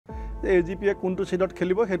যে AGPয়ে কোনটো ছিটত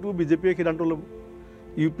খেলিব সেইটো বিজেপিয়ে সিদ্ধান্ত ল'ব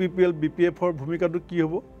UPPL BPFৰ ভূমিকাটো কি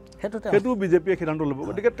হ'ব সেইটো বিজেপিয়ে সিদ্ধান্ত ল'ব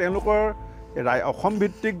গতিকে তেওঁলোকৰ অসম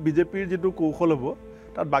ভিত্তিক বিজেপিৰ যেটো কৌশল হ'ব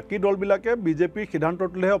তাত বাকি দলবিলাকে বিজেপিৰ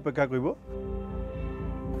সিদ্ধান্তটোলৈহে অপেক্ষা কৰিব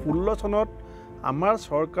 16 চনত আমাৰ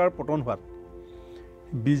চৰকাৰ পতন হোৱাত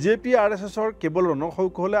বিজেপি RSSৰ কেৱল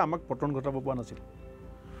ৰণকৌশলে আমাক পতন ঘটাব পৰা নাছিল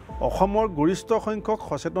অসমৰ গৰিষ্ঠ সংখ্যক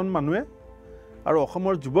সচেতন মানুহে আৰু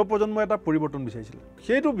অসমৰ যুৱ প্ৰজন্মই এটা পৰিৱৰ্তন বিচাৰিছিল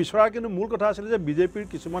সেইটো বিচৰাৰ কিন্তু মূল কথা আছিল যে বিজেপিৰ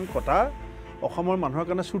কিছুমান কথা অসমৰ মানুহৰ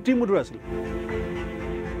কাৰণে ছুটি মুধুৰ আছিল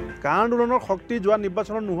কা আন্দোলনৰ শক্তি যোৱা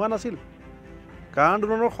নিৰ্বাচনত নোহোৱা নাছিল কা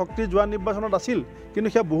আন্দোলনৰ শক্তি যোৱা নিৰ্বাচনত আছিল কিন্তু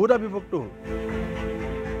সেয়া বহুটা বিভক্ত হ'ল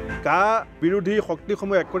কা বিৰোধী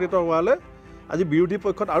শক্তিসমূহ একত্ৰিত হোৱালে আজি বিৰোধী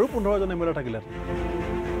পক্ষত আৰু 15 জন এমএলএ থাকিলে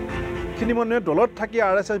খিনি মানুহে দলত থাকি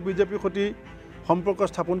RSS বিজেপিৰ সৈতে সম্পৰ্ক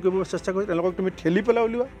স্থাপন কৰিব চেষ্টা কৰি তেওঁলোকক তুমি ঠেলি পেলাই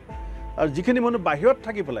উলিওৱা আৰু যিখিনি মানুহ বাহিৰত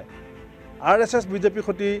থাকি পেলাই RSS বিজেপিৰ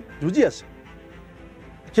সৈতে যুঁজি আছে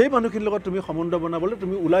সেই মানুহখিনিৰ লগত তুমি সম্বন্ধ বনাবলৈ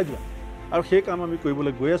তুমি ওলাই যোৱা আৰু সেই কাম আমি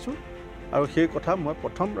কৰিবলৈ গৈ আছো আৰু সেই কথা মই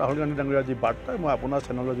প্ৰথম ৰাহুল গান্ধী ডাঙৰীয়াৰ যি বাৰ্তা মই আপোনাৰ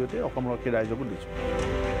চেনেলৰ জৰিয়তে অসমৰ ৰাইজকো দিছো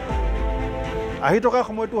আহি থকা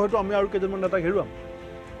সময়টো হয়তো আমি আৰু কেইজনমান নেতাক হেৰুৱাম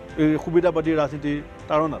এই সুবিধাবাদী ৰাজনীতিৰ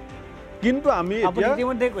তাৰণাত কিন্তু আমি এতিয়া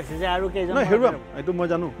ইতিমধ্যে কৈছে যে আৰু কেইজন হেৰুৱাম এইটো মই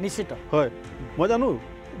জানো নিশ্চিত হয় মই জানো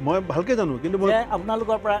মই ভালকে জানো কিন্তু মই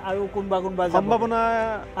আপোনালোকৰ পৰা আৰু কোনবা সম্ভাৱনা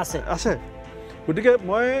আছে গতিকে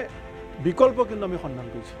মই বিকল্প কিন্তু আমি সন্ধান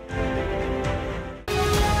কৰিছো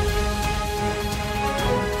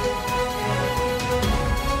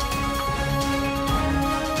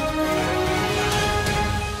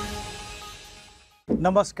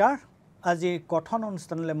নমস্কাৰ আজি কথন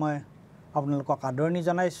অনুষ্ঠানলৈ মই আপোনালোকক আদৰণি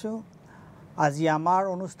জনাইছোঁ আজি আমাৰ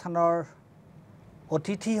অনুষ্ঠানৰ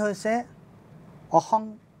অতিথি হৈছে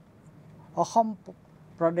অসম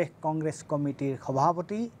প্ৰদেশ কংগ্ৰেছ কমিটিৰ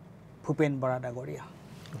সভাপতি ভূপেন বৰা ডাঙৰীয়া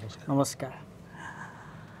নমস্কাৰ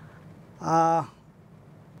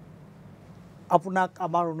আপোনাক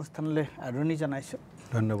আমাৰ অনুষ্ঠানলৈ আদৰণি জনাইছোঁ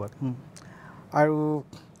ধন্যবাদ আৰু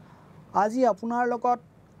আজি আপোনাৰ লগত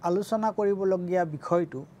আলোচনা কৰিবলগীয়া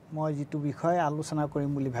বিষয়টো মই যেটো বিষয় আলোচনা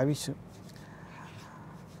কৰিম বুলি ভাবিছোঁ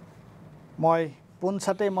মই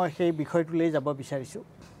পোনছাতে মই সেই বিষয়টোলৈ যাব বিচাৰিছোঁ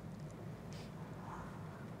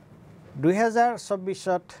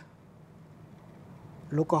 2024ত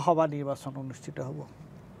লোকসভা নিৰ্বাচন অনুষ্ঠিত হ'ব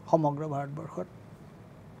সমগ্ৰ ভাৰতবৰ্ষত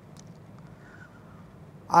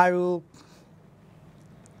আৰু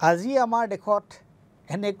আজি আমাৰ দেশত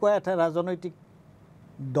এনেকুৱা এটা ৰাজনৈতিক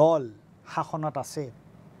দল শাসনত আছে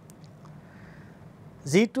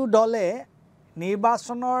যিটো দলে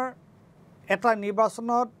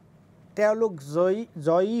নিৰ্বাচনত তেওঁলোক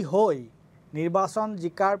জয়ী হৈ নিৰ্বাচন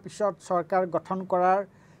জিকাৰ পিছত চৰকাৰ গঠন কৰাৰ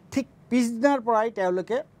ঠিক পিছদিনাৰ পৰাই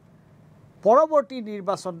তেওঁলোকে পৰৱৰ্তী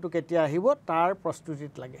নিৰ্বাচনটো কেতিয়া আহিব তাৰ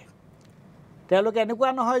প্ৰস্তুতিত লাগে তেওঁলোকে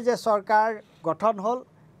এনেকুৱা নহয় যে চৰকাৰ গঠন হ'ল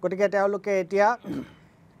গতিকে তেওঁলোকে এতিয়া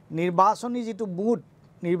নিৰ্বাচনী যেটো বুট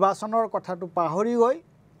নিৰ্বাচনৰ কথাটো পাহৰি গৈ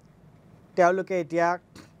তেওঁলোকে এতিয়া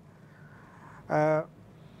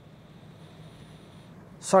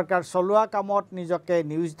চৰকাৰ চলোৱা কামত নিজকে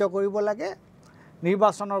নিয়োজিত কৰিব লাগে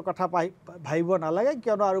নিৰ্বাচনৰ কথা ভাবিব নালাগে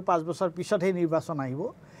কিয়নো আৰু 5 বছৰ পিছতহে নিৰ্বাচন আহিব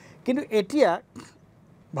কিন্তু এতিয়া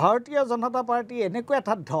ভাৰতীয় জনতা পাৰ্টি এনেকুৱা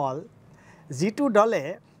এটা দল যিটো দলে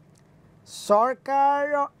চৰকাৰ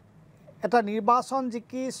এটা নিৰ্বাচন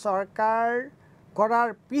জিকি চৰকাৰ কৰাৰ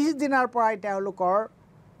পিছদিনাৰ পৰাই তেওঁলোকৰ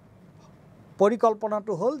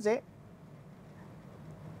পৰিকল্পনাটো হ'ল যে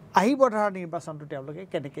আহিব ধৰা নিৰ্বাচনটো তেওঁলোকে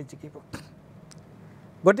কেনেকৈ জিকিব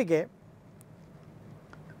গতিকে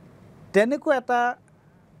তেনেকুৱা এটা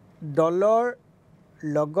দলৰ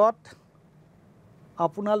লগত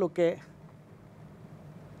আপোনালোকে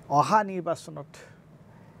অহা নিৰ্বাচনত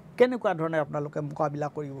কেনেকুৱা ধৰণে আপোনালোকে মোকাবিলা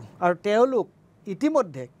কৰিব আৰু তেওঁলোক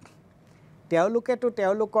ইতিমধ্যে তেওঁলোকেতো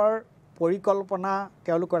তেওঁলোকৰ পৰিকল্পনা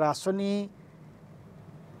তেওঁলোকৰ আঁচনি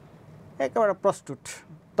একেবাৰে প্ৰস্তুত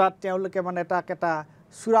তাত তেওঁলোকে মানে তাক এটা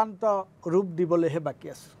চূড়ান্ত ৰূপ দিবলৈহে বাকী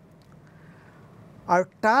আছে আৰু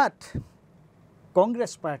তাত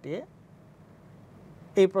কংগ্ৰেছ পাৰ্টিয়ে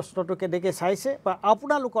এই প্ৰশ্নটো কেনেকৈ চাইছে বা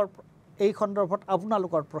আপোনালোকৰ এই সন্দৰ্ভত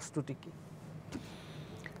আপোনালোকৰ প্ৰস্তুতি কি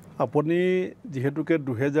আপুনি যেহেতুকে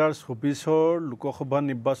 2024ৰ লোকসভা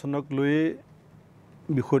নিৰ্বাচনক লৈ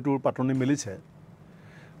বিষয়টোৰ পাতনি মেলিছে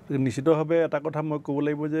নিশ্চিতভাৱে এটা কথা মই ক'ব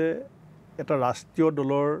লাগিব যে এটা ৰাষ্ট্ৰীয়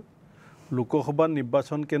দলৰ লোকসভা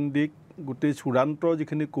নিৰ্বাচন কেন্দ্ৰিক গোটেই চূড়ান্ত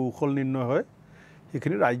যিখিনি কৌশল নিৰ্ণয় হয়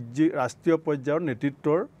সেইখিনি ৰাষ্ট্ৰীয় পৰ্যায়ৰ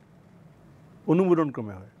নেতৃত্বৰ অনুমোদন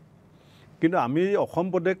ক্ৰমে হয় কিন্তু আমি অসম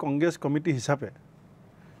প্ৰদেশ কংগ্ৰেছ কমিটি হিচাপে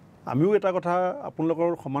আমিও এটা কথা আপোনালোকৰ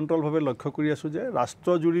সমান্তৰালভাৱে লক্ষ্য কৰি আছোঁ যে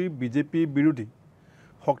ৰাষ্ট্ৰজুৰি বিজেপি বিৰোধী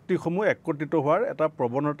শক্তিসমূহ একত্ৰিত হোৱাৰ এটা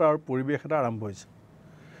প্ৰৱণতা আৰু পৰিৱেশ এটা আৰম্ভ হৈছে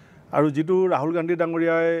আৰু যিটো ৰাহুল গান্ধী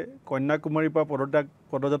ডাঙৰীয়াই কন্যাকুমাৰীৰ পৰা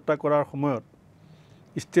পদযাত্ৰা কৰাৰ সময়ত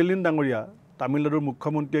ষ্টেলিন ডাঙৰীয়া তামিলনাডুৰ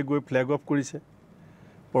মুখ্যমন্ত্ৰীয়ে গৈ ফ্লেগ অফ কৰিছে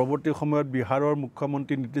পৰৱৰ্তী সময়ত বিহাৰৰ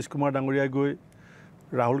মুখ্যমন্ত্ৰী নীতিশ কুমাৰ ডাঙৰীয়াই গৈ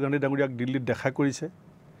ৰাহুল গান্ধী ডাঙৰীয়াক দিল্লীত দেখা কৰিছে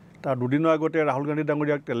তাৰ দুদিনৰ আগতে ৰাহুল গান্ধী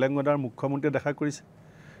ডাঙৰীয়াক তেলেংগানাৰ মুখ্যমন্ত্ৰীয়ে দেখা কৰিছে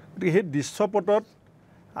গতিকে সেই দৃশ্যপটত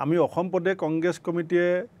আমি অসম প্ৰদেশ কংগ্ৰেছ কমিটিয়ে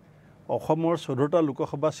অসমৰ 14টা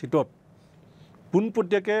লোকসভা সিটত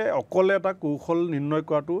পোনপটীয়াকৈ অকলে এটা কৌশল নিৰ্ণয়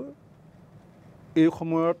কৰাটো এই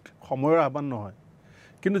সময়ৰ আহ্বান নহয়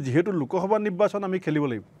কিন্তু যেহেতু লোকসভা নিৰ্বাচন আমি খেলিব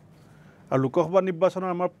লাগিব আৰু লোকসভা নিৰ্বাচনৰ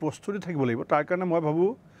আমাৰ প্ৰস্তুতি থাকিব লাগিব তাৰ কাৰণে মই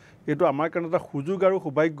ভাবোঁ এইটো আমাৰ কাৰণে এটা সুযোগ আৰু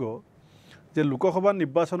সৌভাগ্য যে লোকসভা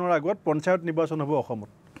নিৰ্বাচনৰ আগত পঞ্চায়ত নিৰ্বাচন হ'ব অসমত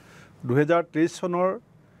 2023 চনৰ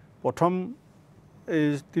প্ৰথম এই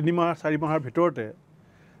 3-4 মাহৰ ভিতৰতে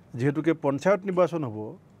যেহেতুকে পঞ্চায়ত নিৰ্বাচন হ'ব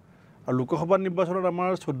আৰু লোকসভা নিৰ্বাচনত আমাৰ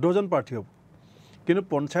 14জন প্ৰাৰ্থী হ'ব কিন্তু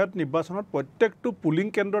পঞ্চায়ত নিৰ্বাচনত প্ৰত্যেকটো পুলিং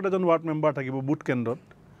কেন্দ্ৰত এজন ৱাৰ্ড মেম্বাৰ থাকিব বুথ কেন্দ্ৰত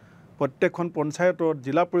প্ৰত্যেকখন পঞ্চায়তত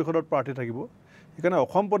জিলা পৰিষদত প্ৰাৰ্থী থাকিব সেইকাৰণে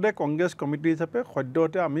অসম প্ৰদেশ কংগ্ৰেছ কমিটি হিচাপে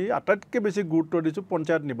সদ্যহতে আমি আটাইতকৈ বেছি গুৰুত্ব দিছোঁ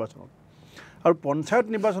পঞ্চায়ত নিৰ্বাচনত আৰু পঞ্চায়ত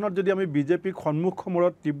নিৰ্বাচনত যদি আমি বিজেপিক সন্মুখ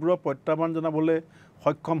সমৰত তীব্ৰ প্ৰত্যাহ্বান জনাবলৈ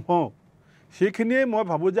সক্ষম হওঁ সেইখিনিয়ে মই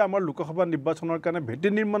ভাবোঁ যে আমাৰ লোকসভা নিৰ্বাচনৰ কাৰণে ভেটি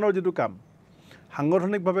নিৰ্মাণৰ যিটো কাম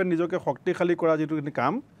সাংগঠনিকভাৱে নিজকে শক্তিশালী কৰা যিটো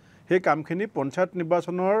কাম সেই কামখিনি পঞ্চায়ত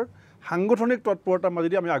নিৰ্বাচনৰ সাংগঠনিক তৎপৰতাৰ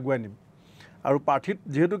মাজেদি আমি আগুৱাই নিম আৰু প্ৰাৰ্থীত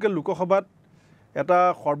যিহেতুকে লোকসভাত এটা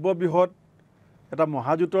সৰ্ববৃহৎ এটা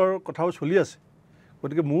মহাজোঁটৰ কথাও চলি আছে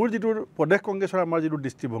গতিকে মোৰ যিটো প্ৰদেশ কংগ্ৰেছৰ আমাৰ যিটো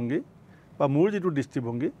দৃষ্টিভংগী বা মোৰ যিটো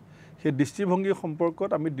দৃষ্টিভংগী সেই দৃষ্টিভংগী সম্পৰ্কত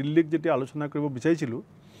আমি দিল্লীক যেতিয়া আলোচনা কৰিব বিচাৰিছিলোঁ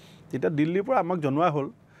তেতিয়া দিল্লীৰ পৰা আমাক জনোৱা হ'ল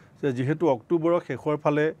যে যেহেতু অক্টোবৰৰ শেষৰ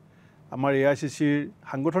ফালে আমাৰ AICCৰ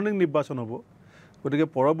সাংগঠনিক নিৰ্বাচন হ'ব গতিকে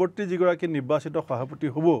পৰৱৰ্তী যিগৰাকী নিৰ্বাচিত সভাপতি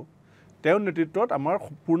হ'ব তেওঁৰ নেতৃত্বত আমাৰ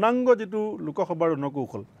পূৰ্ণাংগ যিটো লোকসভাৰ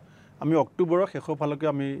ৰণকৌশল আমি অক্টোবৰৰ শেষৰ ফালকে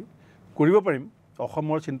আমি কৰিব পাৰিম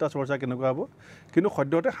অসমৰ চিন্তা চৰ্চা কেনেকুৱা হ'ব কিন্তু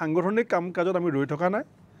সদ্যহতে সাংগঠনিক কাম কাজত আমি ৰৈ থকা নাই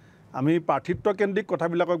আমি প্ৰাৰ্থিত্বকেন্দ্ৰিক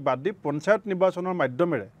কথাবিলাকক বাদ দি পঞ্চায়ত নিৰ্বাচনৰ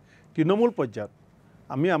মাধ্যমেৰে তৃণমূল পৰ্যায়ত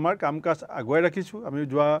আমি আমাৰ কাম কাজ আগুৱাই ৰাখিছোঁ আমি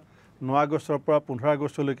যোৱা 9 আগষ্টৰ পৰা 15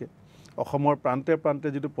 আগষ্টলৈকে অসমৰ প্ৰান্তে প্ৰান্তে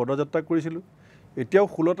যিটো পদযাত্ৰা কৰিছিলোঁ এতিয়াও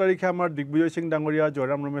 16 তাৰিখে আমাৰ দিগ্বিজয় সিং ডাঙৰীয়া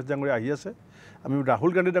জয়ৰাম ৰমেশ ডাঙৰীয়া আহি আছে আমি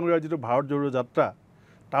ৰাহুল গান্ধী ডাঙৰীয়াৰ যিটো ভাৰত জোড়ো যাত্ৰা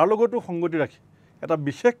তাৰ লগতো সংগতি ৰাখি এটা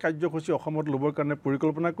বিশেষ কাৰ্যসূচী অসমত ল'বৰ কাৰণে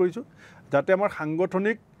পৰিকল্পনা কৰিছোঁ যাতে আমাৰ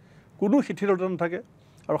সাংগঠনিক কোনো শিথিলতা নাথাকে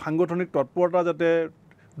আৰু সাংগঠনিক তৎপৰতা যাতে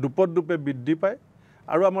দুপদূপে বৃদ্ধি পায়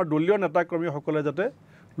আৰু আমাৰ দলীয় নেতাকৰ্মীসকলে যাতে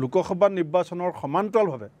লোকসভা নিৰ্বাচনৰ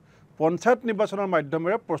সমান্তৰালভাৱে পঞ্চায়ত নিৰ্বাচনৰ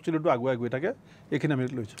মাধ্যমেৰে প্ৰস্তুতিটো আগুৱাই গৈ থাকে এইখিনি আমি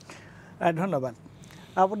লৈছোঁ ধন্যবাদ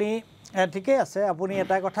আপুনি ঠিকেই আছে আপুনি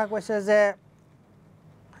এটা কথা কৈছে যে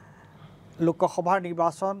লোকসভাৰ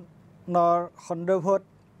নিৰ্বাচনৰ সন্দৰ্ভত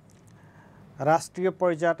ৰাষ্ট্ৰীয়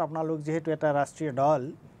পৰ্যায়ত আপোনালোক যেহেতু এটা ৰাষ্ট্ৰীয় দল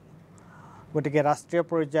গতিকে ৰাষ্ট্ৰীয়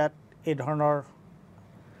পৰ্যায়ত এই ধৰণৰ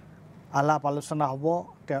আলাপ আলোচনা হ'ব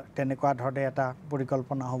তেনেকুৱা ধৰণে এটা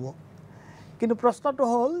পৰিকল্পনা হ'ব কিন্তু প্ৰশ্নটো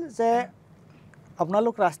হ'ল যে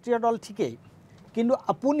আপোনালোক ৰাষ্ট্ৰীয় দল ঠিকেই কিন্তু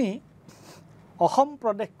আপুনি অসম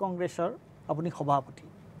প্ৰদেশ কংগ্ৰেছৰ আপুনি সভাপতি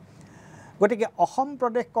গতিকে অসম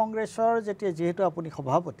প্ৰদেশ কংগ্ৰেছৰ যেহেতু আপুনি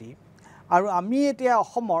সভাপতি আৰু আমি এতিয়া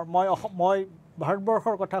অসমৰ মই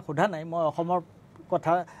ভাৰতবৰ্ষৰ কথা সোধা নাই মই অসমৰ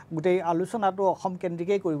কথা গোটেই আলোচনাটো অসম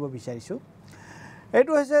কেন্দ্ৰিকেই কৰিব বিচাৰিছোঁ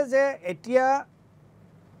এইটো হৈছে যে এতিয়া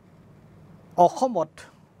অসমত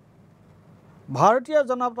ভাৰতীয়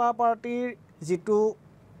জনতা পাৰ্টিৰ যিটো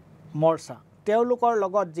মৰ্চা তেওঁলোকৰ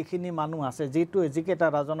লগত যিখিনি মানুহ আছে যিকেইটা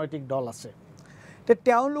ৰাজনৈতিক দল আছে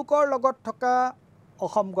তেওঁলোকৰ লগত থকা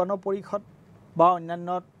অসম গণ পৰিষদ বা অন্যান্য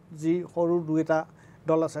যি সৰু দুটা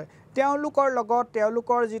দল আছে তেওঁলোকৰ লগত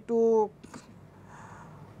তেওঁলোকৰ যিটো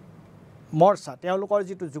মৰ্চা তেওঁলোকৰ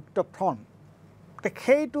যিটো যুক্ত ফ্ৰণ্ট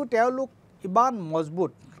সেইটো তেওঁলোক ইমান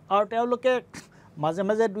মজবুত আৰু তেওঁলোকে মাজে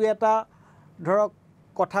মাজে দুই এটা ধৰক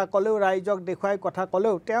কথা ক'লেও ৰাইজক দেখুৱাই কথা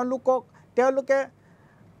ক'লেও তেওঁলোকে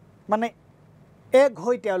মানে এক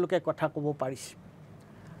হৈ তেওঁলোকে কথা ক'ব পাৰিছে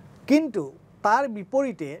কিন্তু তাৰ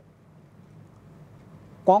বিপৰীতে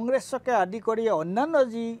কংগ্ৰেছকে আদি কৰি অন্যান্য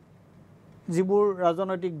যিবোৰ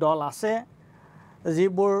ৰাজনৈতিক দল আছে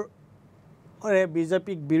যিবোৰে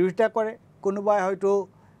বিজেপিক বিৰোধিতা কৰে কোনোবাই হয়তো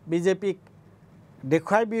বিজেপিক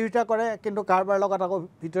দেখুৱাই বিৰোধিতা কৰে কিন্তু কাৰোবাৰ লগত আকৌ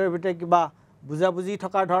ভিতৰে কিবা বুজাবুজি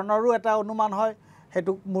থকাৰ ধৰণৰো এটা অনুমান হয়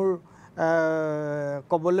সেইটো মোৰ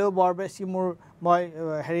ক'বলৈও বৰ বেছি মই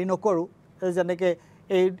হেৰি নকৰোঁ যেনেকৈ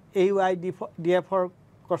AUIDFৰ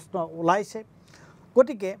প্ৰশ্ন ওলাইছে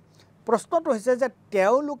গতিকে প্ৰশ্নটো হৈছে যে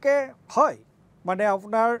তেওঁলোকে হয় মানে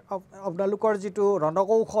আপোনালোকৰ যিটো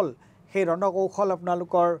ৰণকৌশল সেই ৰণকৌশল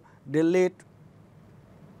আপোনালোকৰ দিল্লীত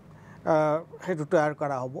সেইটো তৈয়াৰ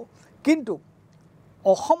কৰা হ'ব কিন্তু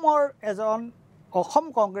অসমৰ এজন অসম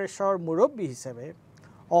কংগ্ৰেছৰ মুৰব্বী হিচাপে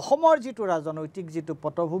অসমৰ যিটো ৰাজনৈতিক যিটো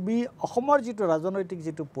পটভূমি অসমৰ যিটো ৰাজনৈতিক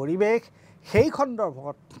যিটো পৰিৱেশ সেই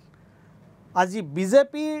সন্দৰ্ভত আজি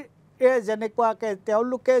বিজেপিৰ যেনেকুৱাকৈ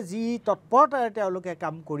তেওঁলোকে যি তৎপৰতাৰে তেওঁলোকে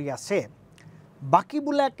কাম কৰি আছে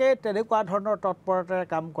বাকীবিলাকে তেনেকুৱা ধৰণৰ তৎপৰতাৰে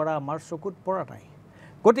কাম কৰা আমাৰ চকুত পৰা নাই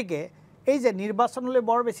গতিকে এই যে নিৰ্বাচনলৈ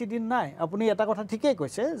বৰ বেছি দিন নাই আপুনি এটা কথা ঠিকেই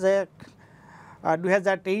কৈছে যে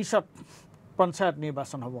 2023ত পঞ্চায়ত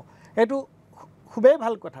নিৰ্বাচন হ'ব এইটো খুবেই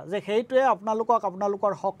ভাল কথা যে সেইটোৱে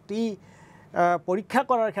আপোনালোকৰ শক্তি পৰীক্ষা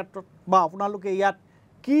কৰাৰ ক্ষেত্ৰত বা আপোনালোকে ইয়াত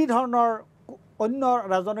কি ধৰণৰ অন্য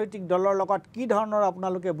ৰাজনৈতিক দলৰ লগত কি ধৰণৰ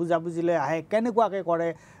আপোনালোকে বুজাবুজিলে আহে কেনেকুৱাকৈ কৰে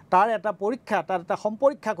তাৰ এটা পৰীক্ষা তাৰ এটা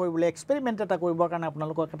সম্পৰীক্ষা কৰিবলৈ এক্সপেৰিমেণ্ট এটা কৰিবৰ কাৰণে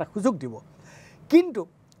আপোনালোকক এটা সুযোগ দিব কিন্তু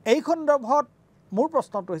এই সন্দৰ্ভত মোৰ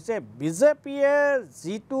প্ৰশ্নটো হৈছে বিজেপিয়ে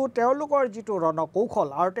যিটো তেওঁলোকৰ যিটো ৰণকৌশল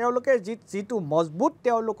আৰু তেওঁলোকে যিটো মজবুত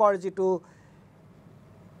তেওঁলোকৰ যিটো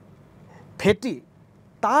ভেটি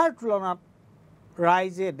তাৰ তুলনাত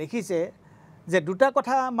ৰাইজে দেখিছে যে দুটা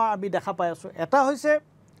কথা আমি দেখা পাই আছোঁ এটা হৈছে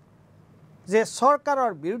যে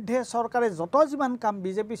চৰকাৰৰ বিৰুদ্ধে চৰকাৰে যত যিমান কাম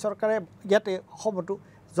বিজেপি চৰকাৰে ইয়াতে অসমতো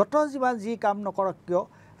যত যিমান যি কাম নকৰক কিয়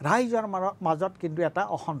ৰাইজৰ মাজত কিন্তু এটা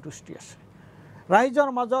অসন্তুষ্টি আছে ৰাইজৰ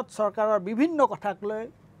মাজত চৰকাৰৰ বিভিন্ন কথাক লৈ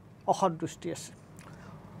অসন্তুষ্টি আছে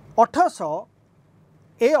অথচ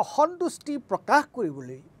এই অসন্তুষ্টি প্ৰকাশ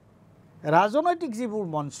কৰিবলৈ ৰাজনৈতিক যিবোৰ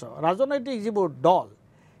মঞ্চ ৰাজনৈতিক যিবোৰ দল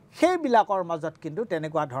সেইবিলাকৰ মাজত কিন্তু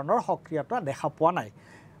তেনেকুৱা ধৰণৰ সক্ৰিয়তা দেখা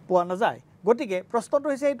পোৱা নাযায় গতিকে প্ৰশ্নটো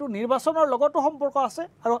হৈছে এইটো নিৰ্বাচনৰ লগতো সম্পৰ্ক আছে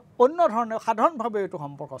আৰু অন্য ধৰণে সাধাৰণভাৱে এইটো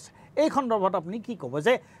সম্পৰ্ক আছে এই সন্দৰ্ভত আপুনি কি ক'ব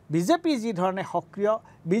যে বিজেপি যি ধৰণে সক্ৰিয়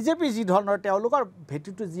বিজেপি যি ধৰণৰ তেওঁলোকৰ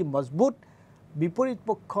ভেটিটো যি মজবুত বিপৰীত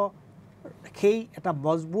পক্ষ সেই এটা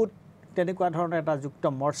মজবুত তেনেকুৱা ধৰণৰ এটা যুক্ত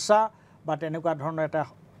মৰ্চা বা তেনেকুৱা ধৰণৰ এটা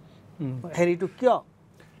হেৰিটো কিয়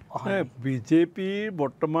বিজেপিৰ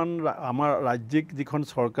বৰ্তমান আমাৰ ৰাজ্যিক যিখন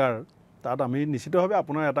চৰকাৰ তাত আমি নিশ্চিতভাৱে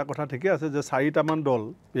আপোনাৰ এটা কথা ঠিকে আছে যে 4টামান দল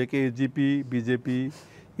ACP বিজেপি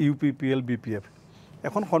UPPL BPF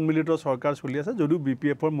এখন সন্মিলিত চৰকাৰ চলি আছে যদিও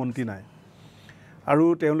BPFৰ মন্ত্ৰী নাই আৰু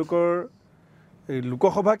তেওঁলোকৰ এই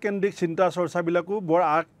লোকসভা কেন্দ্ৰিক চিন্তা চৰ্চাবিলাকো বৰ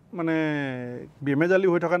মানে বেমেজালি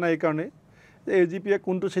হৈ থকা নাই এইকাৰণে যে AGPয়ে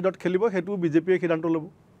কোনটো ছিটত খেলিব সেইটো বিজেপিয়ে সিদ্ধান্ত ল'ব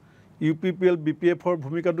UPPL BPFৰ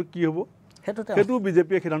ভূমিকাটো কি হ'ব সেইটো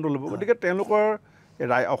বিজেপিয়ে সিদ্ধান্ত ল'ব গতিকে তেওঁলোকৰ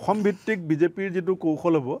অসম ভিত্তিক বিজেপিৰ যিটো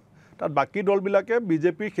কৌশল হ'ব তাত বাকী দলবিলাকে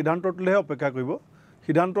বিজেপিৰ সিদ্ধান্তটোলৈহে অপেক্ষা কৰিব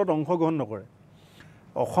সিদ্ধান্তত অংশগ্ৰহণ নকৰে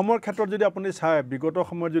অসমৰ ক্ষেত্ৰত যদি আপুনি চায় বিগত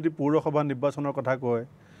সময়ত যদি পৌৰসভা নিৰ্বাচনৰ কথা কয়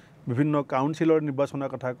বিভিন্ন কাউন্সিলৰ নিৰ্বাচনৰ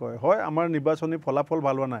কথা কয় হয় আমাৰ নিৰ্বাচনী ফলাফল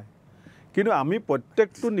ভাল হোৱা নাই কিন্তু আমি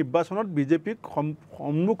প্ৰত্যেকটো নিৰ্বাচনত বিজেপিক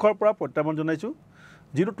সন্মুখৰ পৰা প্ৰত্যাহ্বান জনাইছোঁ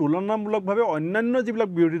যিটো তুলনামূলকভাৱে অন্যান্য যিবিলাক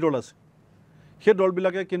বিৰোধী দল আছে সেই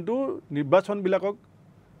দলবিলাকে কিন্তু নিৰ্বাচনবিলাকক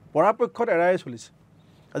পৰাপক্ষত এৰাই চলিছে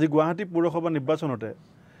আজি গুৱাহাটী পৌৰসভা নিৰ্বাচনতে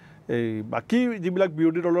এই বাকী যিবিলাক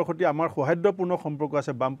বিৰোধী দলৰ সৈতে আমাৰ সৌহাৰ্দ্যপূৰ্ণ সম্পৰ্ক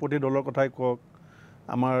আছে বামপন্থী দলৰ কথাই কওক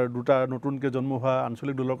আমাৰ দুটা নতুনকৈ জন্ম হোৱা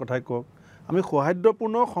আঞ্চলিক দলৰ কথাই কওক আমি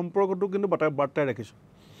সৌহাৰ্দ্যপূৰ্ণ সম্পৰ্কটো কিন্তু বাৰ্তাই ৰাখিছোঁ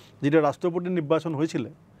যেতিয়া ৰাষ্ট্ৰপতি নিৰ্বাচন হৈছিলে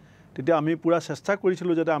তেতিয়া আমি পুৰা চেষ্টা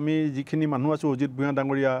কৰিছিলোঁ যাতে আমি যিখিনি মানুহ আছোঁ অজিত ভূঞা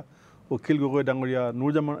ডাঙৰীয়া অখিল গগৈ ডাঙৰীয়া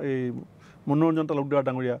মনোৰঞ্জন তালুকদাৰ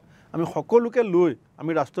ডাঙৰীয়া আমি সকলোকে লৈ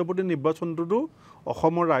আমি ৰাষ্ট্ৰপতি নিৰ্বাচনটোতো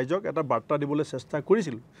অসমৰ ৰাইজক এটা বাৰ্তা দিবলৈ চেষ্টা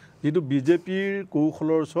কৰিছিলোঁ যিটো বিজেপিৰ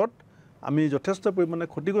কৌশলৰ ওচৰত আমি যথেষ্ট পৰিমাণে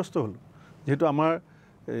ক্ষতিগ্ৰস্ত হ'লোঁ যেহেতু আমাৰ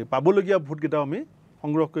পাবলগীয়া ভোটকেইটাও আমি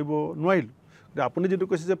সংগ্ৰহ কৰিব নোৱাৰিলোঁ গতিকে আপুনি যিটো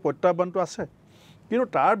কৈছে যে প্ৰত্যাহ্বানটো আছে কিন্তু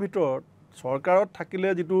তাৰ ভিতৰত চৰকাৰত থাকিলে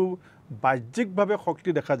যিটো বাহ্যিকভাৱে শক্তি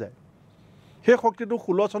দেখা যায় সেই শক্তিটো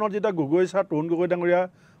 16 চনত যেতিয়া তৰুণ গগৈ ডাঙৰীয়া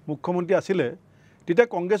মুখ্যমন্ত্ৰী আছিলে তেতিয়া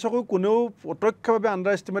কংগ্ৰেছকো কোনেও প্ৰত্যক্ষভাৱে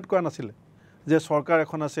আণ্ডাৰ এষ্টিমেট কৰা নাছিলে যে চৰকাৰ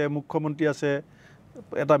এখন আছে মুখ্যমন্ত্ৰী আছে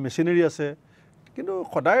এটা মেচিনাৰী আছে কিন্তু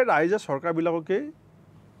সদায় ৰাইজে চৰকাৰবিলাককেই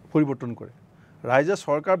পৰিৱৰ্তন কৰে ৰাইজে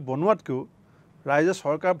চৰকাৰ বনোৱাতকৈও ৰাইজে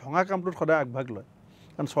চৰকাৰ ভঙা কামটোত সদায় আগভাগ লয়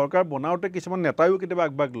কাৰণ চৰকাৰ বনাওঁতে কিছুমান নেতাইও কেতিয়াবা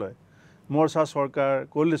আগভাগ লয় মৰ্চা চৰকাৰ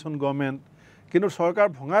কোলিশ্যন গভৰ্ণমেণ্ট কিন্তু চৰকাৰ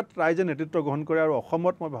ভঙাত ৰাইজে নেতৃত্ব গ্ৰহণ কৰে আৰু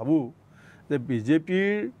অসমত মই ভাবোঁ যে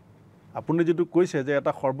বিজেপিৰ আপুনি যিটো কৈছে যে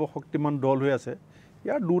এটা সৰ্বশক্তিমান দল হৈ আছে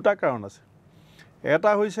ইয়াৰ দুটা কাৰণ আছে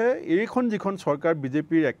এটা হৈছে এইখন যিখন চৰকাৰ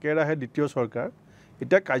বিজেপিৰ একেৰাহে দ্বিতীয় চৰকাৰ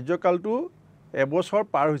এতিয়া কাৰ্যকালটো এবছৰ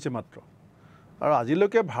পাৰ হৈছে মাত্ৰ আৰু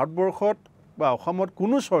আজিলৈকে ভাৰতবৰ্ষত বা অসমত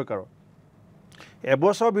কোনো চৰকাৰৰ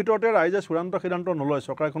এবছৰৰ ভিতৰতে ৰাইজে চূড়ান্ত সিদ্ধান্ত নলয়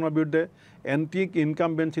চৰকাৰখনৰ বিৰুদ্ধে এণ্টি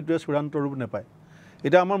ইনকামবেঞ্চিটোৱে চূড়ান্ত ৰূপ নাপায়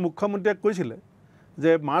এতিয়া আমাৰ মুখ্যমন্ত্ৰীয়ে কৈছিলে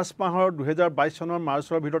যে মাৰ্চ মাহৰ 2022 চনৰ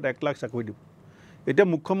মাৰ্চৰ ভিতৰত 1 লাখ চাকৰি দিব এতিয়া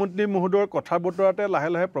মুখ্যমন্ত্ৰী মহোদয়ৰ কথা বতৰাতে লাহে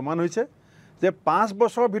লাহে প্ৰমাণ হৈছে যে 5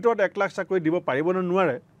 বছৰৰ ভিতৰত 1 লাখ চাকৰি দিব পাৰিব নে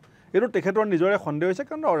নোৱাৰে এইটো তেখেতৰ নিজৰে সন্দেহ হৈছে,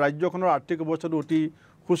 কাৰণ ৰাজ্যখনৰ আৰ্থিক অৱস্থাটো অতি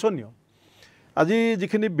শোচনীয়। আজি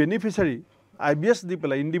যিখিনি বেনিফিচিয়াৰী IBS দি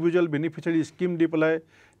পেলাই, ইণ্ডিভিজুৱেল বেনিফিচিয়াৰী স্কিম দি পেলাই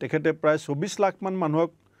তেখেতে প্ৰায় 24 লাখমান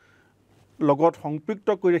মানুহক লগত সংপৃক্ত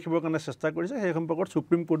কৰি ৰাখিবৰ কাৰণে চেষ্টা কৰিছে, সেই সম্পৰ্কত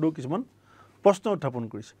সুপ্ৰিম কোৰ্টেও কিছুমান প্ৰশ্ন উত্থাপন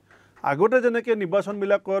কৰিছে। আগতে যেনেকৈ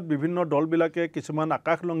নিৰ্বাচনবিলাকত বিভিন্ন দলবিলাকে কিছুমান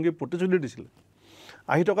আকাশলংঘী প্ৰতিশ্ৰুতি দিছিলে,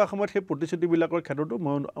 আহি থকা সময়ত সেই প্ৰতিশ্ৰুতিবিলাকৰ ক্ষেত্ৰতো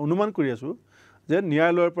মই অনুমান কৰি আছোঁ যে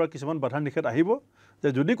ন্যায়ালয়ৰ পৰা কিছুমান বাধা নিষেধ আহিব, যে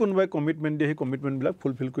যদি কোনোবাই কমিটমেণ্ট দিয়ে সেই কমিটমেণ্টবিলাক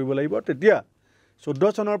ফুলফিল কৰিব লাগিব। তেতিয়া 14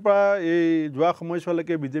 চনৰ পৰা এই যোৱা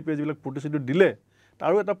সময়ছোৱালৈকে বিজেপিয়ে যিবিলাক প্ৰতিশ্ৰুতি দিলে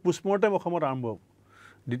তাৰো এটা পোষ্টমৰ্টেম অসমত আৰম্ভ হ'ব।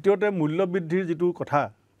 দ্বিতীয়তে মূল্যবৃদ্ধিৰ যিটো কথা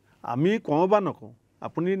আমি কওঁ বা নকওঁ,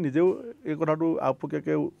 আপুনি নিজেও এই কথাটো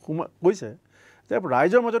আপকীয়াকৈ কৈছে যে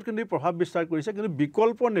ৰাইজৰ মাজত কিন্তু প্ৰভাৱ বিস্তাৰ কৰিছে, কিন্তু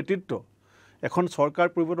বিকল্প নেতৃত্ব এখন চৰকাৰ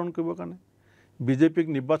পৰিৱৰ্তন কৰিবৰ কাৰণে, বিজেপিক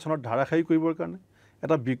নিৰ্বাচনত ধাৰাসায়ী কৰিবৰ কাৰণে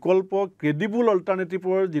এটা বিকল্প ক্ৰেডিবল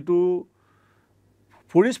অল্টাৰনেটিভৰ যিটো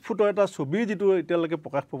পৰিস্ফুট এটা ছবি যিটো এতিয়ালৈকে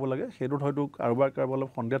প্ৰকাশ পাব লাগে, সেইটোত হয়তো কাৰোবাৰ অলপ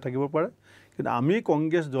সন্দেহ থাকিব পাৰে। কিন্তু আমি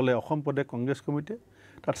কংগ্ৰেছ দলে, অসম প্ৰদেশ কংগ্ৰেছ কমিটিয়ে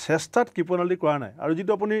তাত চেষ্টাত কৃপণালি কৰা নাই। আৰু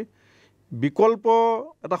যিটো আপুনি বিকল্প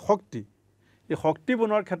এটা শক্তি, এই শক্তি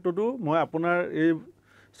বনোৱাৰ ক্ষেত্ৰতো মই আপোনাৰ এই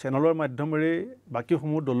চেনেলৰ মাধ্যমেৰে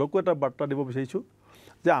বাকীসমূহ দলকো এটা বাৰ্তা দিব বিচাৰিছোঁ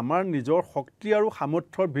যে আমাৰ নিজৰ শক্তি আৰু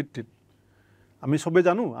সামৰ্থ্যৰ ভিত্তিত আমি চবেই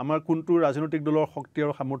জানো আমাৰ কোনটো ৰাজনৈতিক দলৰ শক্তি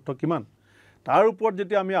আৰু সামৰ্থ্য কিমান। তাৰ ওপৰত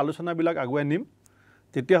যেতিয়া আমি আলোচনাবিলাক আগুৱাই নিম,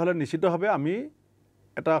 তেতিয়াহ'লে নিশ্চিতভাৱে আমি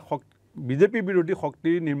এটা বিজেপি বিৰোধী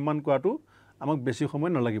শক্তি নিৰ্মাণ কৰাটো আমাক বেছি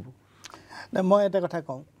সময় নালাগিব। মই এটা কথা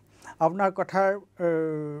কওঁ, আপোনাৰ কথাৰ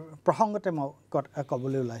প্ৰসংগতে মই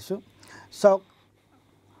ক'বলৈ ওলাইছোঁ। চাওক,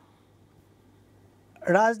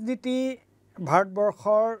 ৰাজনীতি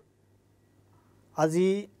ভাৰতবৰ্ষৰ আজি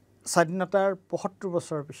স্বাধীনতাৰ ৭৫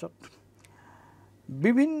 বছৰৰ পিছত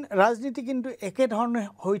বিভিন্ন ৰাজনীতি কিন্তু একেধৰণে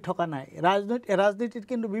হৈ থকা নাই। ৰাজনীতিত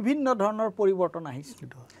কিন্তু বিভিন্ন ধৰণৰ পৰিৱৰ্তন আহিছে,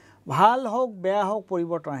 ভাল হওক বেয়া হওক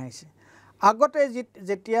পৰিৱৰ্তন আহিছে। আগতে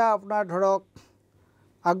যেতিয়া আপোনাৰ ধৰক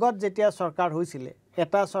আগত যেতিয়া চৰকাৰ হৈছিলে,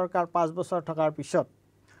 এটা চৰকাৰ 5 বছৰ থকাৰ পিছত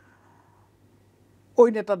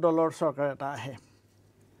অইন এটা দলৰ চৰকাৰ এটা আহে।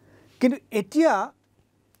 কিন্তু এতিয়া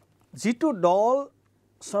যিটো দল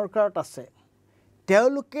চৰকাৰত আছে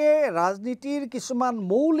তেওঁলোকে ৰাজনীতিৰ কিছুমান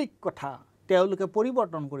মৌলিক কথা তেওঁলোকে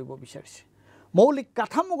পৰিৱৰ্তন কৰিব বিচাৰিছে, মৌলিক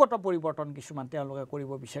কাঠামোগত পৰিৱৰ্তন কিছুমান তেওঁলোকে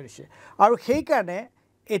কৰিব বিচাৰিছে। আৰু সেইকাৰণে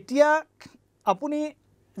এতিয়া আপুনি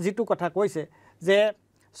যিটো কথা কৈছে যে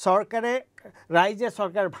ৰাইজে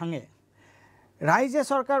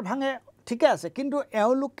চৰকাৰ ভাঙে, ঠিকে আছে, কিন্তু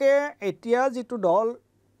এওঁলোকে এতিয়া যিটো দল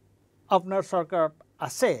আপোনাৰ চৰকাৰত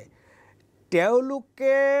আছে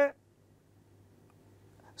তেওঁলোকে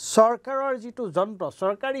চৰকাৰৰ যিটো যন্ত্ৰ,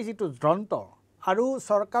 চৰকাৰী যিটো যন্ত্ৰ আৰু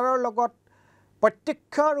চৰকাৰৰ লগত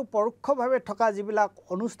প্ৰত্যক্ষ আৰু পৰোক্ষভাৱে থকা যিবিলাক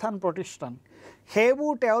অনুষ্ঠান প্ৰতিষ্ঠান,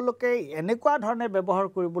 সেইবোৰ তেওঁলোকে এনেকুৱা ধৰণে ব্যৱহাৰ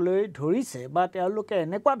কৰিবলৈ ধৰিছে বা তেওঁলোকে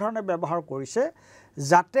এনেকুৱা ধৰণে ব্যৱহাৰ কৰিছে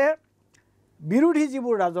যাতে বিৰোধী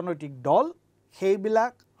যিবোৰ ৰাজনৈতিক দল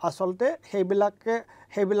সেইবিলাক আচলতে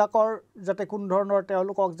সেইবিলাকৰ যাতে কোনো ধৰণৰ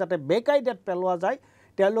তেওঁলোকক যাতে বেকায়দাত পেলোৱা যায়,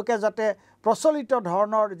 তেওঁলোকে যাতে প্ৰচলিত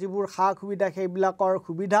ধৰণৰ যিবোৰ সা সুবিধা সেইবিলাকৰ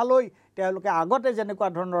সুবিধা লৈ তেওঁলোকে আগতে যেনেকুৱা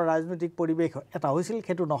ধৰণৰ ৰাজনৈতিক পৰিৱেশ এটা হৈছিল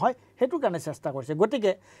সেইটো নহয়, সেইটো কাৰণে চেষ্টা কৰিছে।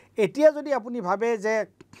 গতিকে এতিয়া যদি আপুনি ভাবে যে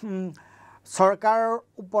চৰকাৰৰ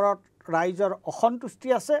ওপৰত ৰাইজৰ অসন্তুষ্টি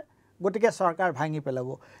আছে গতিকে চৰকাৰ ভাঙি পেলাব,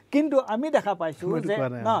 কিন্তু আমি দেখা পাইছোঁ যে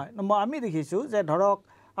আমি দেখিছোঁ যে ধৰক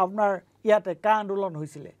আপোনাৰ ইয়াতে কা আন্দোলন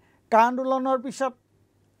হৈছিলে, কা আন্দোলনৰ পিছত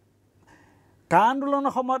কা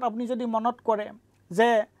আন্দোলনৰ সময়ত আপুনি যদি মনত কৰে যে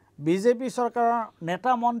বিজেপি চৰকাৰৰ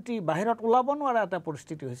নেতা মন্ত্ৰী বাহিৰত ওলাব নোৱাৰা এটা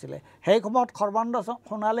পৰিস্থিতি হৈছিলে। সেই সময়ত সৰ্বানন্দ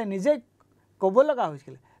সোণোৱালে নিজেই ক'ব লগা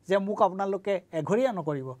হৈছিলে যে মোক আপোনালোকে এঘৰীয়া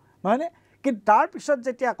নকৰিব, নহয়নে? কিন্তু তাৰপিছত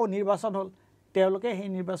যেতিয়া আকৌ নিৰ্বাচন হ'ল তেওঁলোকে সেই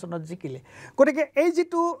নিৰ্বাচনত জিকিলে। গতিকে এই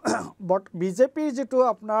যিটো বিজেপিৰ যিটো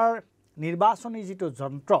আপোনাৰ নিৰ্বাচনী যিটো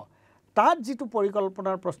যন্ত্ৰ, তাত যিটো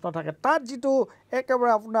পৰিকল্পনাৰ প্ৰশ্ন থাকে, তাত যিটো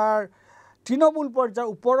একেবাৰে আপোনাৰ তৃণমূল পৰ্যায়ৰ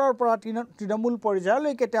ওপৰৰ পৰা তৃণমূল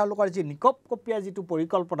পৰ্যায়লৈকে তেওঁলোকৰ যি নিকপকপীয়া যিটো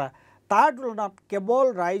পৰিকল্পনা, তাৰ তুলনাত কেৱল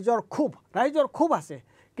ৰাইজৰ ক্ষোভ আছে,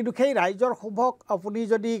 কিন্তু সেই ৰাইজৰ ক্ষোভক আপুনি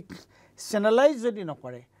যদি চেনেলাইজ যদি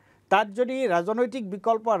নকৰে, তাত যদি ৰাজনৈতিক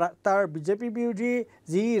বিকল্প তাৰ বিজেপি বিৰোধী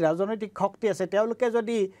যি ৰাজনৈতিক শক্তি আছে তেওঁলোকে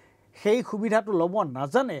যদি সেই সুবিধাটো ল'ব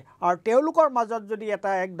নাজানে আৰু তেওঁলোকৰ মাজত যদি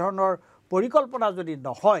এক ধৰণৰ পৰিকল্পনা যদি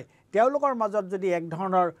নহয়, তেওঁলোকৰ মাজত যদি এক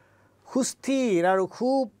ধৰণৰ সুস্থিৰ আৰু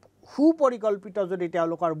সুপৰিকল্পিত যদি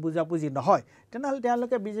তেওঁলোকৰ বুজাবুজি নহয়, তেনেহ'লে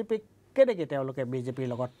তেওঁলোকে বিজেপিক কেনেকৈ বিজেপিৰ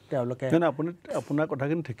লগত আপোনাৰ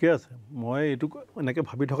কথাখিনি ঠিকে আছে। মই এইটো এনেকৈ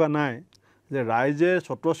ভাবি থকা নাই যে ৰাইজে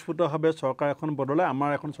স্বতঃস্ফূৰ্তভাৱে চৰকাৰ এখন বদলাই আমাৰ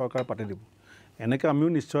এখন চৰকাৰ পাতি দিব, এনেকৈ আমিও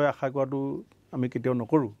নিশ্চয় আশা কৰাটো আমি কেতিয়াও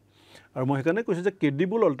নকৰোঁ। আৰু মই সেইকাৰণে কৈছোঁ যে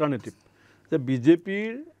ক্ৰেডিবল অল্টাৰনেটিভ, যে বিজেপিৰ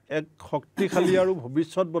এক শক্তিশালী আৰু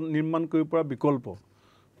ভৱিষ্যত নিৰ্মাণ কৰিব পৰা বিকল্প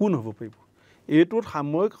কোন হ'ব পাৰিব এইটোত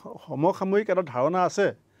সমসাময়িক এটা ধাৰণা আছে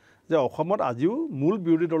যে অসমত আজিও মূল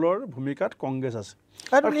বিৰোধী দলৰ ভূমিকাত কংগ্ৰেছ আছে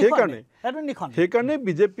আৰু সেইকাৰণে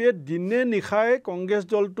বিজেপিয়ে দিনে নিশাই কংগ্ৰেছ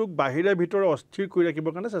দলটোক বাহিৰে ভিতৰে অস্থিৰ কৰি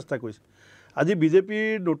ৰাখিবৰ কাৰণে চেষ্টা কৰিছে আজি বিজেপিৰ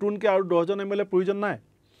নতুনকৈ আৰু 10জন MLA প্ৰয়োজন নাই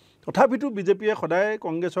তথাপিতো বিজেপিয়ে সদায়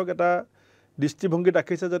কংগ্ৰেছক এটা দৃষ্টিভংগীত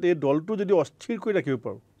ৰাখিছে যাতে এই দলটো যদি অস্থিৰ কৰি ৰাখিব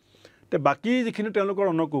পাৰোঁ তে বাকী যিখিনি তেওঁলোকৰ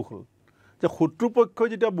অনকৌশল যে শত্ৰুপক্ষই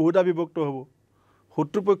যেতিয়া বহুধা বিভক্ত হ'ব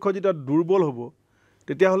শত্ৰুপক্ষ যেতিয়া দুৰ্বল হ'ব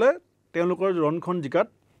তেতিয়াহ'লে তেওঁলোকৰ ৰণখন জিকাত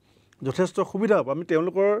যথেষ্ট সুবিধা হ'ব আমি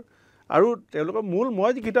তেওঁলোকৰ মূল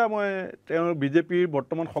মই যিকেইটা বিজেপিৰ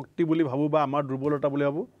বৰ্তমান শক্তি বুলি ভাবোঁ বা আমাৰ দুৰ্বলতা বুলি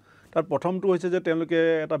ভাবোঁ তাত প্ৰথমটো হৈছে যে তেওঁলোকে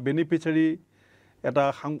এটা বেনিফিচিয়াৰী এটা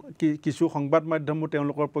কিছু সংবাদ মাধ্যমো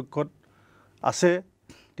তেওঁলোকৰ পক্ষত আছে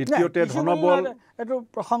তৃতীয়তে ধনবল এইটো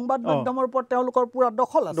সংবাদ মাধ্যমৰ ওপৰত তেওঁলোকৰ পুৰা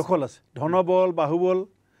দখল আছে ধনবল বাহুবল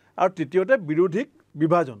আৰু তৃতীয়তে বিৰোধীক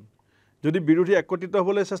বিভাজন যদি বিৰোধী একত্ৰিত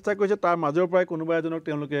হ'বলৈ চেষ্টা কৰিছে তাৰ মাজৰ পৰাই কোনোবা এজনক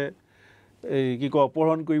তেওঁলোকে এই কি কয়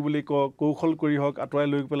অপহৰণ কৰি বুলি কৌশল কৰি হওক আঁতৰাই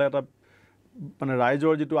লৈ পেলাই এটা মানে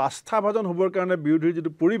ৰাইজৰ যিটো আস্থাভাজন হ'বৰ কাৰণে বিৰোধীৰ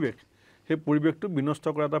যিটো পৰিৱেশ সেই পৰিৱেশটো বিনষ্ট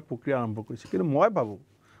কৰা এটা প্ৰক্ৰিয়া আৰম্ভ কৰিছে কিন্তু মই ভাবোঁ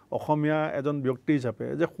অসমীয়া এজন ব্যক্তি হিচাপে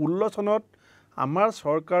যে 16 চনত আমাৰ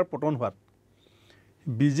চৰকাৰ পতন হোৱাত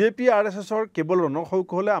বিজেপি RSSৰ কেৱল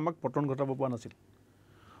ৰণকৌশলে আমাক পতন ঘটাব পৰা নাছিল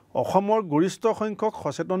অসমৰ গৰিষ্ঠ সংখ্যক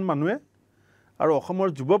সচেতন মানুহে আৰু অসমৰ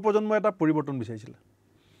যুৱ প্ৰজন্মই এটা পৰিৱৰ্তন বিচাৰিছিলে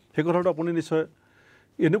সেই কথাটো আপুনি নিশ্চয়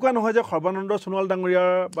এনেকুৱা নহয় যে সৰ্বানন্দ সোণোৱাল ডাঙৰীয়া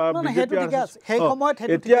বা বিজেপি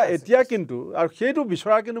এতিয়া কিন্তু আৰু সেইটো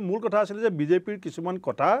বিচৰা কিন্তু মূল কথা আছিল যে বিজেপিৰ কিছুমান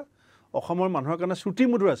কথা অসমৰ মানুহৰ কাৰণে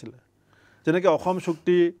শ্ৰুতিমধুৰ আছিলে যেনেকৈ অসম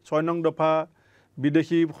চুক্তি 6 নং দফা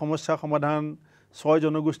বিদেশী সমস্যা সমাধান 6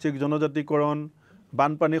 জনগোষ্ঠীক জনজাতিকৰণ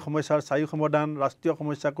বানপানী সমস্যাৰ স্থায়ী সমাধান ৰাষ্ট্ৰীয়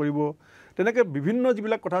সমস্যা কৰিব তেনেকৈ বিভিন্ন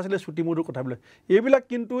যিবিলাক কথা আছিলে শ্ৰুতিমধুৰ কথাবিলাক এইবিলাক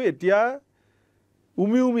কিন্তু এতিয়া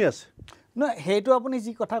উমি আছে নহয় সেইটো আপুনি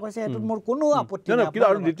যি কথা কৈছে সেইটোত মোৰ কোনো আপত্তি নাই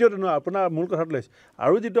আৰু দ্বিতীয়টো নহয় আপোনাৰ মূল কথাটো লৈছে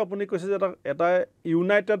আৰু যিটো আপুনি কৈছে যে এটা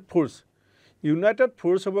ইউনাইটেড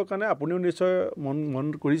ফ'ৰ্চ হ'বৰ কাৰণে আপুনিও নিশ্চয় মন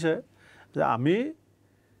কৰিছে যে আমি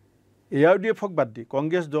ARDFক বাদ দি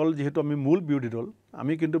কংগ্ৰেছ দল যিহেতু আমি মূল বিৰোধী দল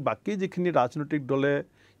আমি কিন্তু বাকী যিখিনি ৰাজনৈতিক দলে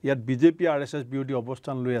ইয়াত বিজেপি RSS বিৰোধী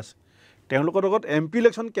অৱস্থান লৈ আছে তেওঁলোকৰ লগত MP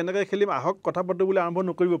ইলেকশ্যন কেনেকৈ খেলিম আহক কথা পাতোঁ বুলি আৰম্ভ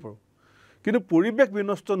নকৰিব পাৰোঁ কিন্তু পৰিৱেশ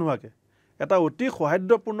বিনষ্ট নোহোৱাকৈ এটা অতি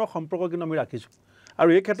সৌহাৰ্দ্যপূৰ্ণ সম্পৰ্ক কিন্তু আমি ৰাখিছোঁ আৰু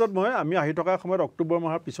এই ক্ষেত্ৰত আমি আহি থকা সময়ত অক্টোবৰ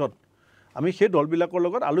মাহৰ পিছত আমি সেই দলবিলাকৰ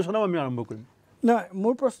লগত আলোচনাও আমি আৰম্ভ কৰিম নহয়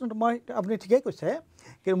মোৰ প্ৰশ্নটো আপুনি ঠিকেই কৈছে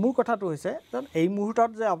কিন্তু মোৰ কথাটো হৈছে এই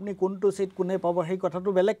মুহূৰ্তত যে আপুনি কোনটো চিট কোনে পাব সেই কথাটো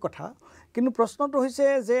বেলেগ কথা কিন্তু প্ৰশ্নটো হৈছে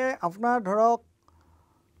যে আপোনাৰ ধৰক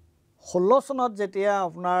 16 চনত যেতিয়া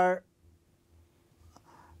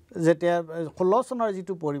 16 চনৰ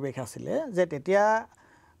যিটো পৰিৱেশ আছিলে যে তেতিয়া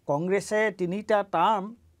কংগ্ৰেছে 3টা টাৰ্ম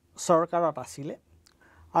চৰকাৰত আছিলে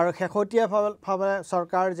আৰু শেহতীয়াভাৱে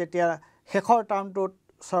চৰকাৰ যেতিয়া শেষৰ টাৰ্মটোত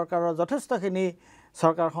চৰকাৰৰ যথেষ্টখিনি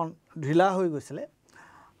চৰকাৰখন ঢিলা হৈ গৈছিলে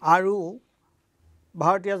আৰু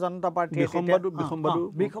ভাৰতীয় জনতা পাৰ্টীয়ে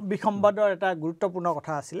বিসম্বাদৰ এটা গুৰুত্বপূৰ্ণ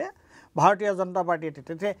কথা আছিলে ভাৰতীয় জনতা পাৰ্টীয়ে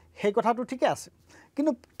তেতিয়া সেই কথাটো ঠিকে আছে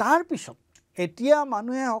কিন্তু তাৰ পিছত এতিয়া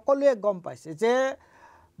মানুহে সকলোৱে গম পাইছে যে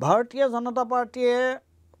ভাৰতীয় জনতা পাৰ্টীয়ে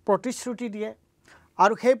প্ৰতিশ্ৰুতি দিয়ে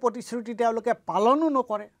আৰু সেই প্ৰতিশ্ৰুতি তেওঁলোকে পালনো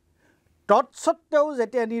নকৰে তৎসত্ত্বেও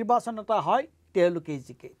যেতিয়া নিৰ্বাচন এটা হয় তেওঁলোকেই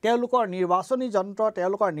জিকে তেওঁলোকৰ নিৰ্বাচনী যন্ত্ৰ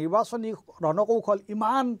তেওঁলোকৰ নিৰ্বাচনী ৰণকৌশল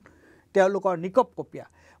ইমান তেওঁলোকৰ নিকপকপীয়া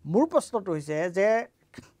মোৰ প্ৰশ্নটো হৈছে যে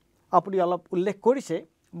আপুনি অলপ উল্লেখ কৰিছে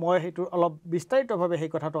মই সেইটো অলপ বিস্তাৰিতভাৱে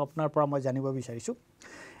সেই কথাটো আপোনাৰ পৰা মই জানিব বিচাৰিছোঁ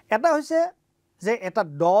এটা হৈছে যে এটা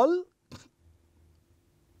দল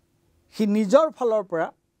সি নিজৰ ফালৰ পৰা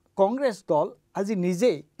কংগ্ৰেছ দল আজি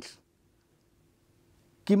নিজেই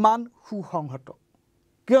কিমান সুসংহত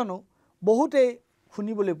কিয়নো বহুতেই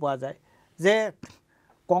শুনিবলৈ পোৱা যায় যে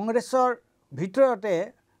কংগ্ৰেছৰ ভিতৰতে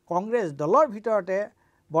কংগ্ৰেছ দলৰ ভিতৰতে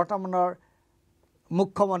বৰ্তমানৰ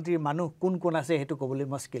মুখ্যমন্ত্ৰীৰ মানুহ কোন আছে সেইটো ক'বলৈ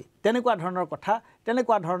মুস্কিল তেনেকুৱা ধৰণৰ কথা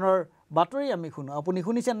তেনেকুৱা ধৰণৰ বাতৰি আমি শুনো আপুনি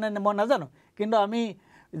শুনিছেনে নাই মই নাজানো কিন্তু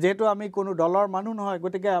যেহেতু আমি কোনো দলৰ মানুহ নহয়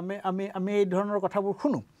গতিকে আমি এই ধৰণৰ কথাবোৰ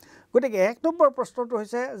শুনো গতিকে এক নম্বৰ প্ৰশ্নটো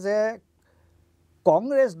হৈছে যে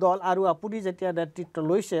কংগ্ৰেছ দল আৰু আপুনি যেতিয়া নেতৃত্ব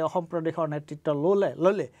লৈছে অসম প্ৰদেশৰ নেতৃত্ব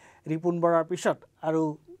ল'লে ৰিপুণ বৰাৰ পিছত আৰু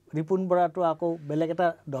ৰিপুণ বৰাটো আকৌ বেলেগ এটা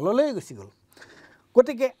দললৈ গুচি গ'ল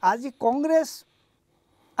গতিকে আজি কংগ্ৰেছ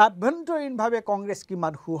আভ্যন্তৰীণভাৱে কংগ্ৰেছ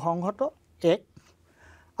কিমান সুসংহত এক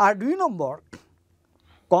আৰু 2 নম্বৰ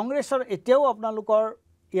কংগ্ৰেছৰ এতিয়াও আপোনালোকৰ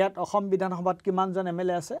ইয়াত অসম বিধানসভাত কিমানজন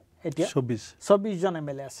MLA আছে এতিয়া 24 জন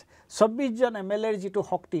MLA আছে 24 জন MLAৰ যিটো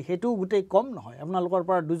শক্তি সেইটো গোটেই কম নহয় আপোনালোকৰ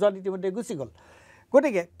পৰা 2জন ইতিমধ্যে গুচি গ'ল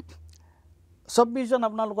গতিকে 24 জন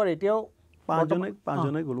আপোনালোকৰ এতিয়াও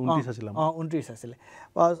পাঁচজনে গ'ল 29 আছিল 29 আছিলে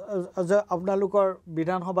আপোনালোকৰ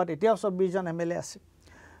বিধানসভাত এতিয়াও 24 জন MLA আছে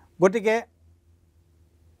গতিকে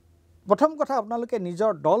প্ৰথম কথা আপোনালোকে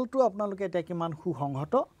নিজৰ দলটো আপোনালোকে এতিয়া কিমান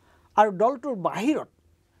সুসংহত আৰু দলটোৰ বাহিৰত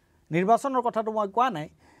নিৰ্বাচনৰ কথাটো মই কোৱা নাই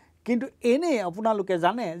কিন্তু এনেই আপোনালোকে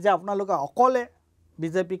জানে যে আপোনালোকে অকলে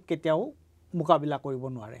বিজেপিক কেতিয়াও মোকাবিলা কৰিব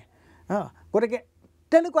নোৱাৰে গতিকে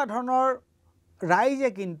তেনেকুৱা ধৰণৰ ৰাইজে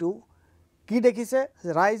কিন্তু কি দেখিছে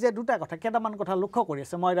ৰাইজে দুটা কথা কেইটামান কথা লক্ষ্য কৰি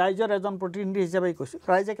আছে মই ৰাইজৰ এজন প্ৰতিনিধি হিচাপে কৈছোঁ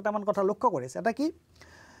ৰাইজে কেইটামান কথা লক্ষ্য কৰিছে এটা কি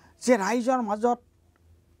যে ৰাইজৰ মাজত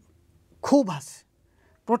ক্ষোভ আছে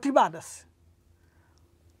প্ৰতিবাদ আছে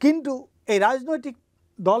কিন্তু এই ৰাজনৈতিক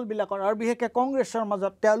দলবিলাকৰ আৰু বিশেষকৈ কংগ্ৰেছৰ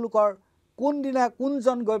মাজত তেওঁলোকৰ কোনদিনা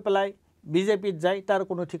কোনজন গৈ পেলাই বিজেপিত যায় তাৰ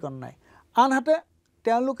কোনো ঠিকন নাই আনহাতে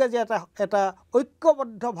তেওঁলোকে যে এটা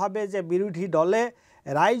ঐক্যবদ্ধভাৱে যে বিৰোধী দলে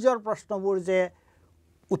ৰাইজৰ প্ৰশ্নবোৰ যে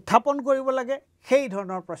উত্থাপন কৰিব লাগে সেই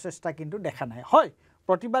ধৰণৰ প্ৰচেষ্টা কিন্তু দেখা নাই হয়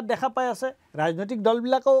প্ৰতিবাদ দেখা পাই আছে ৰাজনৈতিক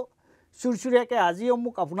দলবিলাকেও চুৰচুৰীয়াকৈ আজি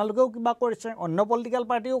অমুক আপোনালোকেও কিবা কৰিছে অন্য পলিটিকেল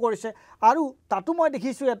পাৰ্টিও কৰিছে আৰু তাতো মই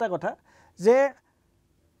দেখিছোঁ এটা কথা যে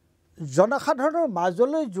জনসাধাৰণৰ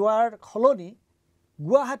মাজলৈ যোৱাৰ সলনি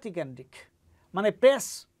গুৱাহাটী কেন্দ্ৰিক মানে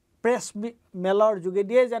প্ৰেছ মেলৰ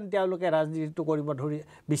যোগেদিয়ে যেন তেওঁলোকে ৰাজনীতিটো কৰিব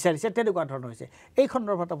বিচাৰিছে তেনেকুৱা ধৰণৰ হৈছে এই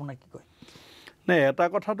সন্দৰ্ভত আপোনাক কি কয় নাই এটা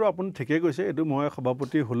কথাটো আপুনি ঠিকেই কৈছে এইটো মই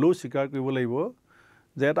সভাপতি হ'লেও স্বীকাৰ কৰিব লাগিব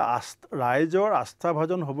যে এটা ৰাইজৰ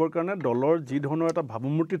আস্থাভাজন হ'বৰ কাৰণে দলৰ যি ধৰণৰ এটা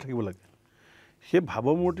ভাৱমূৰ্তি থাকিব লাগে সেই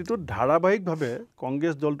ভাৱমূৰ্তিটোত ধাৰাবাহিকভাৱে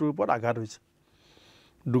কংগ্ৰেছ দলটোৰ ওপৰত আঘাত হৈছে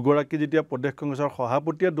দুগৰাকী যেতিয়া প্ৰদেশ কংগ্ৰেছৰ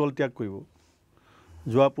সভাপতিয়ে দল ত্যাগ কৰিব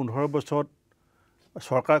যোৱা 15 বছৰত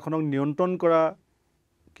চৰকাৰখনক নিয়ন্ত্ৰণ কৰা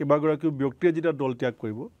কেইবাগৰাকী ব্যক্তিয়ে যেতিয়া দল ত্যাগ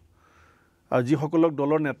কৰিব আৰু যিসকলক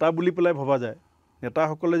দলৰ নেতা বুলি পেলাই ভবা যায়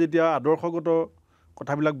নেতাসকলে যেতিয়া আদৰ্শগত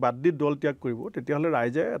কথাবিলাক বাদ দি দল ত্যাগ কৰিব তেতিয়াহ'লে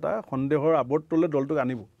ৰাইজে এটা সন্দেহৰ আৱৰ্তলৈ দলটোক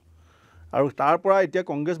আনিব আৰু তাৰ পৰা এতিয়া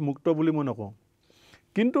কংগ্ৰেছ মুক্ত বুলি মই নকওঁ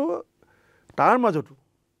কিন্তু তাৰ মাজতো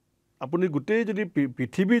আপুনি গোটেই যদি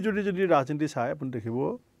পৃথিৱী যদি ৰাজনীতি চাই আপুনি দেখিব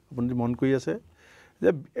আপুনি মন কৰি আছে যে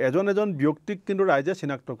এজন ব্যক্তিক কিন্তু ৰাইজে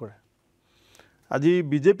চিনাক্ত কৰে আজি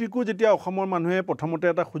বিজেপিকো যেতিয়া অসমৰ মানুহে প্ৰথমতে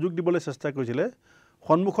এটা সুযোগ দিবলৈ চেষ্টা কৰিছিলে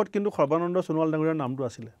সন্মুখত কিন্তু সৰ্বানন্দ সোণোৱাল ডাঙৰীয়াৰ নামটো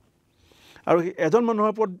আছিলে আৰু এজন মানুহৰ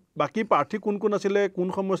ওপৰত বাকী প্ৰাৰ্থী কোন আছিলে কোন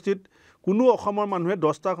সমষ্টিত কোনো অসমৰ মানুহে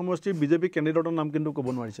 10টা সমষ্টিৰ বিজেপি কেণ্ডিডেটৰ নাম কিন্তু ক'ব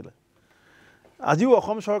নোৱাৰিছিলে আজিও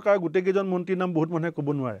অসম চৰকাৰ গোটেইকেইজন মন্ত্ৰীৰ নাম বহুত মানুহে ক'ব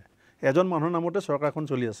নোৱাৰে এজন মানুহৰ নামতে চৰকাৰখন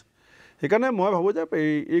চলি আছে সেইকাৰণে মই ভাবোঁ যে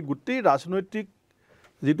এই গোটেই ৰাজনৈতিক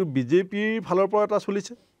যিটো বিজেপিৰ ফালৰ পৰা এটা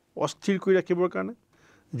চলিছে অস্থিৰ কৰি ৰাখিবৰ কাৰণে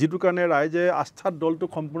যিটো কাৰণে ৰাইজে আস্থাত দলটোক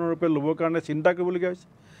সম্পূৰ্ণৰূপে ল'বৰ কাৰণে চিন্তা কৰিবলগীয়া হৈছে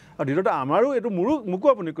আৰু দ্বিতীয়তে আমাৰো এইটো মোকো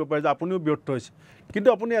আপুনি ক'ব পাৰে যে আপুনিও ব্যৰ্থ হৈছে কিন্তু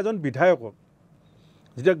আপুনি এজন বিধায়কক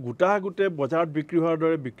যেতিয়া গোটে বজাৰত বিক্ৰী হোৱাৰ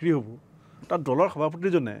দৰে বিক্ৰী হ'ব তাত দলৰ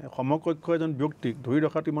সভাপতিজনে সমকক্ষ এজন ব্যক্তিক ধৰি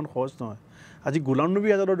ৰখাটো ইমান সহজ নহয় আজি গোলাম নবী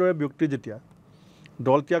আজাদৰ দৰে ব্যক্তি যেতিয়া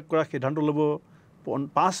দল ত্যাগ কৰা সিদ্ধান্ত ল'ব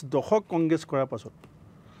 5 দশক কংগ্ৰেছ কৰাৰ পাছত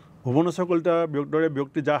ভুৱনেশ্বৰ কলিতাৰ দৰে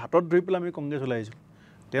ব্যক্তি যাৰ হাতত ধৰি পেলাই আমি কংগ্ৰেছ ওলাই আহিছিলোঁ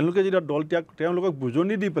তেওঁলোকে যেতিয়া দল ত্যাগ তেওঁলোকক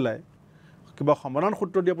বুজনি দি পেলাই কিবা সমাধান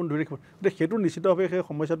সূত্ৰ দি আপুনি ধৰি ৰাখিব গতিকে সেইটো নিশ্চিতভাৱে সেই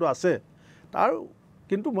সমস্যাটো আছে তাৰ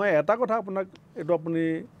কিন্তু মই এটা কথা আপোনাক এইটো আপুনি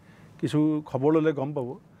কিছু খবৰ ল'লে গম পাব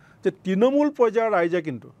যে তৃণমূল পৰ্যায়ৰ ৰাইজে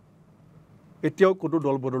কিন্তু এতিয়াও ক'তো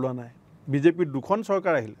দল বদলোৱা নাই বিজেপিৰ 2খন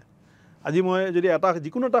চৰকাৰ আহিলে আজি মই যদি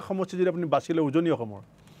যিকোনো এটা সমষ্টি যদি আপুনি বাচিলে উজনি অসমৰ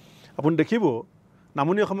আপুনি দেখিব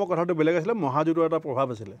নামনি অসমৰ কথাটো বেলেগ আছিলে মহাজোঁটৰ এটা প্ৰভাৱ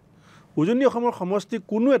আছিলে উজনি অসমৰ সমষ্টি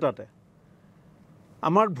কোনো এটাতে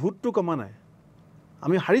আমাৰ ভোটটো কমা নাই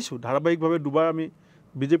আমি হাৰিছোঁ ধাৰাবাহিকভাৱে দুবাৰ আমি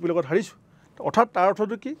বিজেপিৰ লগত হাৰিছোঁ অৰ্থাৎ তাৰ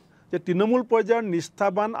অৰ্থটো কি যে তৃণমূল পৰ্যায়ৰ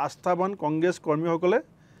নিষ্ঠাবান আস্থাবান কংগ্ৰেছ কৰ্মীসকলে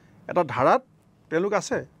এটা ধাৰাত তেওঁলোক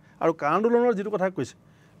আছে আৰু কা আন্দোলনৰ যিটো কথা কৈছে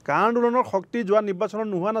কা আন্দোলনৰ শক্তি যোৱা নিৰ্বাচনত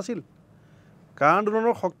নোহোৱা নাছিল কা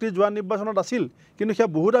আন্দোলনৰ শক্তি যোৱা নিৰ্বাচনত আছিল কিন্তু সেয়া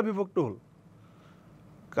বহুতা বিভক্ত হ'ল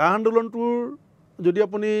কা আন্দোলনটোৰ যদি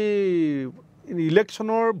আপুনি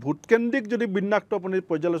ইলেকশ্যনৰ ভোটকেন্দ্ৰিক যদি বিন্যাসটো আপুনি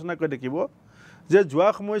পৰ্যালোচনা কৰি দেখিব যে যোৱা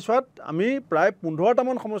সময়ছোৱাত আমি প্ৰায়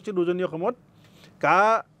 15টামান সমষ্টিত উজনি অসমত কা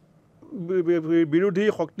বিৰোধী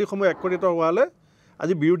শক্তিসমূহ একত্ৰিত হোৱালে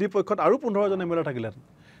আজি বিৰোধী পক্ষত আৰু 15জন MLA থাকিলেহেঁতেন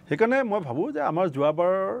সেইকাৰণে মই ভাবোঁ যে আমাৰ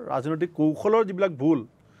যোৱাবাৰ ৰাজনৈতিক কৌশলৰ যিবিলাক ভুল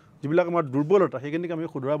যিবিলাক আমাৰ দুৰ্বলতা সেইখিনিক আমি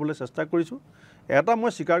শুধৰাবলৈ চেষ্টা কৰিছোঁ এটা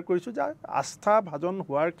মই স্বীকাৰ কৰিছোঁ যে আস্থা ভাজন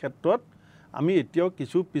হোৱাৰ ক্ষেত্ৰত আমি এতিয়াও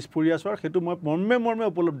কিছু পিছপৰি আছোঁ আৰু সেইটো মই মৰ্মে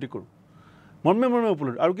উপলব্ধি কৰোঁ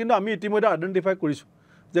আৰু কিন্তু আমি ইতিমধ্যে আইডেণ্টিফাই কৰিছোঁ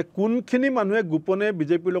যে কোনখিনি মানুহে গোপনে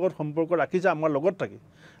বিজেপিৰ লগত সম্পৰ্ক ৰাখিছে আমাৰ লগত থাকি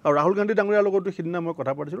আৰু ৰাহুল গান্ধী ডাঙৰীয়াৰ লগতো সিদিনা মই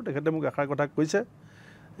কথা পাতিছিলোঁ তেখেতে মোক এষাৰ কথা কৈছে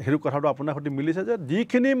সেইটো কথাটো আপোনাৰ সৈতে মিলিছে যে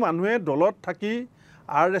যিখিনি মানুহে দলত থাকি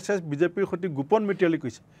RSS বিজেপিৰ সৈতে গোপন মিতিয়ালি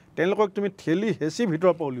কৈছে তেওঁলোকক তুমি ঠেলি হেঁচি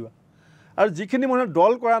ভিতৰৰ পৰা উলিওৱা আৰু যিখিনি মানুহে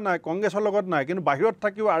দল কৰা নাই কংগ্ৰেছৰ লগত নাই কিন্তু বাহিৰত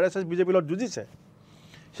থাকিও RSS বিজেপিৰ লগত যুঁজিছে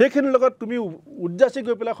সেইখিনিৰ লগত তুমি উদ্যাসী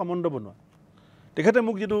গৈ পেলাই সম্বন্ধ বনোৱা তেখেতে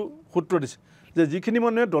মোক যিটো সূত্ৰ দিছে যে যিখিনি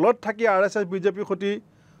মানুহে দলত থাকি RSS বিজেপিৰ সৈতে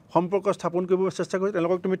সম্পৰ্ক স্থাপন কৰিব চেষ্টা কৰিছে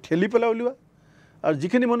তেওঁলোকক তুমি ঠেলি পেলাই উলিওৱা আৰু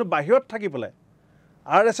যিখিনি মানুহ বাহিৰত থাকি পেলাই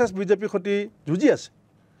RSS বিজেপিৰ সৈতে যুঁজি আছে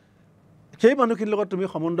সেই মানুহখিনিৰ লগত তুমি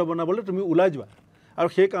সম্বন্ধ বনাবলৈ তুমি ওলাই যোৱা আৰু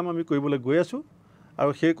সেই কাম আমি কৰিবলৈ গৈ আছোঁ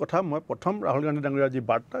আৰু সেই কথা মই প্ৰথম ৰাহুল গান্ধী ডাঙৰীয়াৰ যি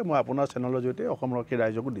বাৰ্তা মই আপোনাৰ চেনেলৰ জৰিয়তে অসমৰ সেই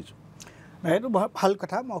ৰাইজকো দিছোঁ এইটো ভাল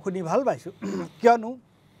কথা মই শুনি ভাল পাইছোঁ কিয়নো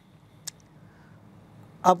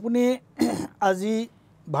আপুনি আজি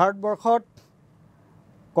ভাৰতবৰ্ষত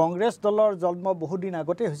কংগ্ৰেছ দলৰ জন্ম বহুদিন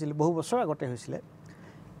আগতে হৈছিল বহু বছৰ আগতে হৈছিলে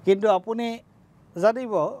কিন্তু আপুনি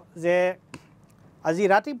জানিব যে আজি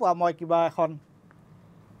ৰাতিপুৱা মই কিবা এখন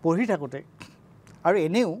পঢ়ি থাকোঁতে আৰু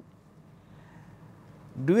এনেও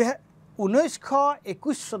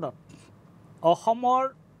 1921 চনত অসমৰ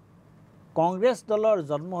কংগ্ৰেছ দলৰ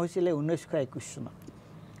জন্ম হৈছিলে 1921 চনত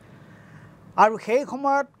আৰু সেই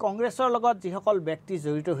সময়ত কংগ্ৰেছৰ লগত যিসকল ব্যক্তি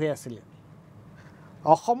জড়িত হৈ আছিলে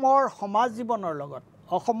অসমৰ সমাজ জীৱনৰ লগত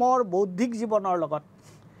অসমৰ বৌদ্ধিক জীৱনৰ লগত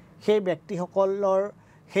সেই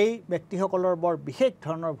ব্যক্তিসকলৰ বৰ বিশেষ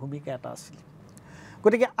ধৰণৰ ভূমিকা এটা আছিল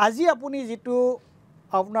গতিকে আজি আপুনি যিটো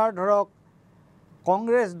আপোনাৰ ধৰক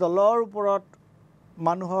কংগ্ৰেছ দলৰ ওপৰত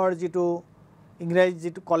মানুহৰ যিটো ইংৰাজীত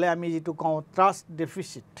যিটো ক'লে আমি যিটো কওঁ ট্ৰাষ্ট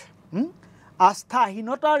ডেফিচিট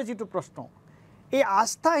আস্থাহীনতাৰ যিটো প্ৰশ্ন এই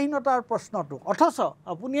আস্থাহীনতাৰ প্ৰশ্নটো অথচ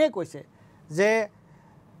আপুনিয়ে কৈছে যে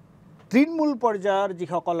তৃণমূল পৰ্যায়ৰ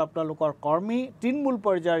যিসকল আপোনালোকৰ কৰ্মী তৃণমূল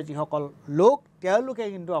পৰ্যায়ৰ যিসকল লোক তেওঁলোকে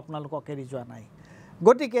কিন্তু আপোনালোকক এৰি যোৱা নাই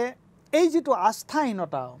গতিকে এই যিটো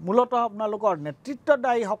আস্থাহীনতা মূলতঃ আপোনালোকৰ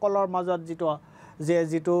নেতৃত্বদায়ীসকলৰ মাজত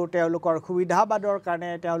যিটো তেওঁলোকৰ সুবিধাবাদৰ কাৰণে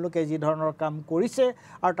তেওঁলোকে যি ধৰণৰ কাম কৰিছে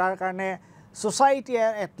আৰু তাৰ কাৰণে ছ'চাইটি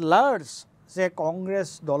এট লাৰ্জ যে কংগ্ৰেছ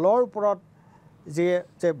দলৰ ওপৰত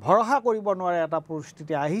যে ভৰসা কৰিব নোৱাৰে এটা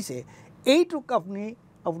পৰিস্থিতি আহিছে এইটোক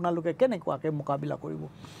আপোনালোকে কেনেকুৱাকৈ মোকাবিলা কৰিব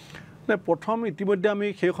নাই প্ৰথম ইতিমধ্যে আমি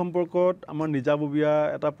সেই সম্পৰ্কত আমাৰ নিজাববীয়া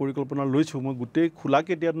এটা পৰিকল্পনা লৈছোঁ মই গোটেই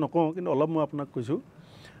খোলাকৈ এতিয়া নকওঁ কিন্তু অলপ মই আপোনাক কৈছোঁ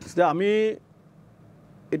যে আমি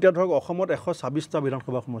এতিয়া ধৰক অসমত 126টা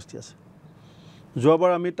বিধানসভা সমষ্টি আছে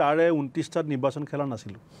যোৱাবাৰ আমি তাৰে 29টাত নিৰ্বাচন খেলা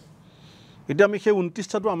নাছিলোঁ এতিয়া আমি সেই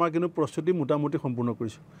 29টাটো আমাৰ কিন্তু প্ৰস্তুতি মোটামুটি সম্পূৰ্ণ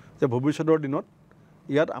কৰিছোঁ যে ভৱিষ্যতৰ দিনত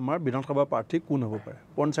ইয়াত আমাৰ বিধানসভা প্ৰাৰ্থী কোন হ'ব পাৰে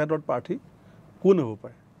পঞ্চায়তৰ প্ৰাৰ্থী কোন হ'ব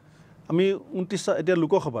পাৰে আমি 29টা এতিয়া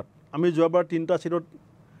লোকসভাত আমি যোৱাবাৰ 3টা সিটত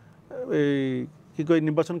এই কি কয়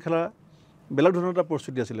নিৰ্বাচন খেলা বেলেগ ধৰণৰ এটা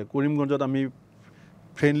প্ৰস্তুতি আছিলে কৰিমগঞ্জত আমি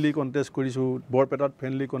ফ্ৰেণ্ডলি কণ্টেষ্ট কৰিছোঁ বৰপেটাত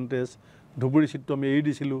ফ্ৰেণ্ডলি কণ্টেষ্ট ধুবুৰী সিটটো আমি এৰি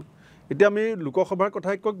দিছিলোঁ এতিয়া আমি লোকসভাৰ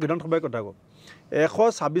কথাই কওক বিধানসভাৰ কথা কওক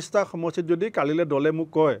 126টা সমষ্টিত যদি কালিলৈ দলে মোক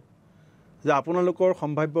কয় যে আপোনালোকৰ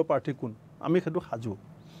সম্ভাৱ্য প্ৰাৰ্থী কোন আমি সেইটো সাজু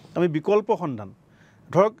আমি বিকল্প সন্ধান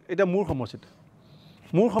ধৰক এতিয়া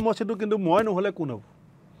মোৰ সমষ্টিটো কিন্তু মই নহ'লে কোন হ'ব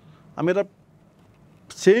আমি এটা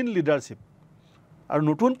চেইন লিডাৰশ্বিপ আৰু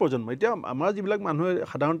নতুন প্ৰজন্ম এতিয়া আমাৰ যিবিলাক মানুহে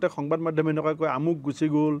সাধাৰণতে সংবাদ মাধ্যমে এনেকুৱা কয় আমুক গুচি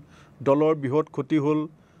গ'ল দলৰ বৃহৎ ক্ষতি হ'ল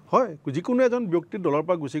হয় যিকোনো এজন ব্যক্তি দলৰ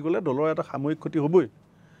পৰা গুচি গ'লে দলৰ এটা সাময়িক ক্ষতি হ'বই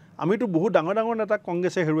আমিতো বহুত ডাঙৰ নেতা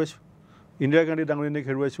কংগ্ৰেছে হেৰুৱাইছোঁ ইন্দিৰা গান্ধী ডাঙৰীয়ানীক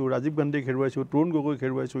হেৰুৱাইছোঁ ৰাজীৱ গান্ধীক হেৰুৱাইছোঁ তৰুণ গগৈক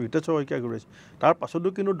হেৰুৱাইছোঁ হিতেশ্বৰ শইকীয়াক হেৰুৱাইছোঁ তাৰ পাছতো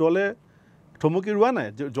কিন্তু দলে থমকি ৰোৱা নাই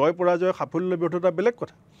জয় পৰাজয় সাফল্য ব্যৰ্থতা বেলেগ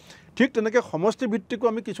কথা ঠিক তেনেকৈ সমষ্টি ভিত্তিকো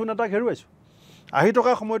আমি কিছু নেতাক হেৰুৱাইছোঁ আহি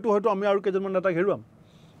থকা সময়তো হয়তো আমি আৰু কেইজনমান নেতাক হেৰুৱাম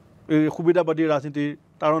এই সুবিধাবাদী ৰাজনীতিৰ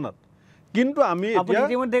তাৰণাত কিন্তু আমি এতিয়া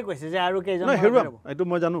ইতিমধ্যে কৈছে যে আৰু কেইজন হেৰুৱাম এইটো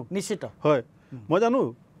মই জানো নিশ্চিত হয় মই জানো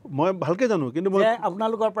মই ভালকৈ জানো কিন্তু মই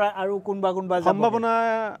আপোনালোকৰ পৰা আৰু কোনোবা সম্ভাৱনা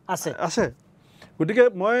আছে গতিকে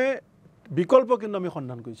মই বিকল্প কিন্তু আমি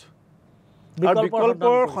সন্ধান কৰিছোঁ আৰু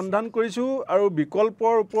বিকল্পৰ সন্ধান কৰিছোঁ আৰু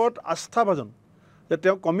বিকল্পৰ ওপৰত আস্থাভাজন যে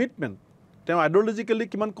তেওঁ কমিটমেণ্ট তেওঁ আইডিঅলজিকেলি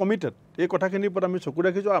কিমান কমিটেড এই কথাখিনিৰ ওপৰত আমি চকু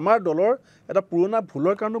ৰাখিছোঁ আমাৰ দলৰ এটা পুৰণা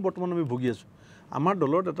ভুলৰ কাৰণেও বৰ্তমান আমি ভুগি আছোঁ আমাৰ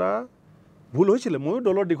দলত এটা ভুল হৈছিলে ময়ো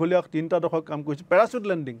দলৰ দীঘলীয়া 3টা দশক কাম কৰিছোঁ পেৰাচুট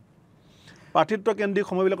লেণ্ডিং প্ৰাৰ্থিত্ব কেন্দ্ৰিক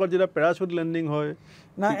সময়বিলাকত যেতিয়া পেৰাচুট লেণ্ডিং হয়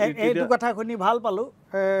না এইটো কথা শুনি ভাল পালোঁ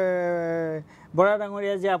বৰা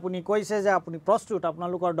ডাঙৰীয়া যে আপুনি কৈছে যে আপুনি প্ৰস্তুত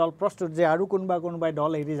আপোনালোকৰ দল প্ৰস্তুত যে আৰু কোনোবাই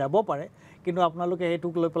দল এৰি যাব পাৰে কিন্তু আপোনালোকে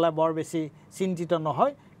সেইটোক লৈ পেলাই বৰ বেছি চিন্তিত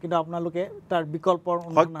নহয় কিন্তু আপোনালোকে তাৰ বিকল্পৰ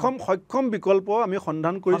সক্ষম বিকল্প আমি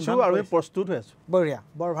সন্ধান কৰিছোঁ আৰু আমি প্ৰস্তুত হৈ আছোঁ বঢ়িয়া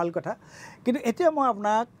বৰ ভাল কথা কিন্তু এতিয়া মই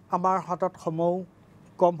আপোনাক আমাৰ হাতত সময়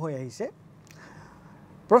কম হৈ আহিছে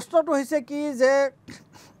প্ৰশ্নটো হৈছে কি যে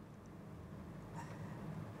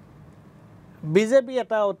বিজেপি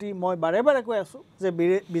এটা অতি মই বাৰে কৈ আছোঁ যে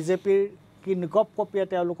বিজেপিৰ কি নিকপকপীয়া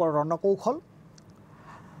তেওঁলোকৰ ৰণকৌশল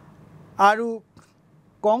আৰু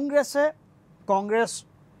কংগ্ৰেছ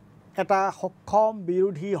এটা সক্ষম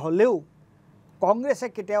বিৰোধী হ'লেও কংগ্ৰেছে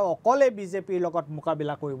কেতিয়াও অকলে বিজেপিৰ লগত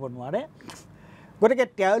মোকাবিলা কৰিব নোৱাৰে গতিকে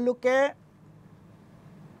তেওঁলোকে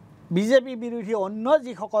বিজেপি বিৰোধী অন্য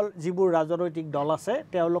যিবোৰ ৰাজনৈতিক দল আছে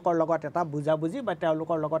তেওঁলোকৰ লগত এটা বুজাবুজি বা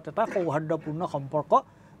তেওঁলোকৰ লগত এটা সৌহাৰ্দ্যপূৰ্ণ সম্পৰ্ক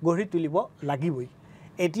গঢ়ি তুলিব লাগিবই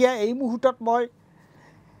এতিয়া এই মুহূৰ্তত মই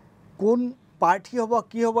কোন প্ৰাৰ্থী হ'ব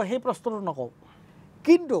কি হ'ব সেই প্ৰশ্নটো নকওঁ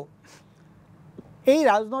কিন্তু এই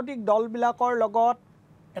ৰাজনৈতিক দলবিলাকৰ লগত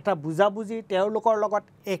এটা বুজাবুজি তেওঁলোকৰ লগত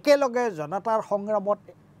একেলগে জনতাৰ সংগ্ৰামত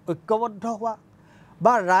ঐক্যবদ্ধ হোৱা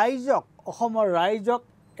বা ৰাইজক অসমৰ ৰাইজক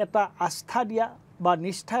এটা আস্থা দিয়া বা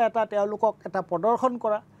নিষ্ঠা এটা তেওঁলোকক এটা প্ৰদৰ্শন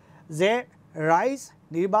কৰা যে ৰাইজ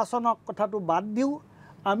নিৰ্বাচনৰ কথাটো বাদ দিওঁ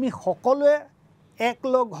আমি সকলোৱে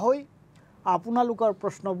একলগ হৈ আপোনালোকৰ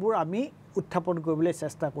প্ৰশ্নবোৰ আমি উত্থাপন কৰিবলৈ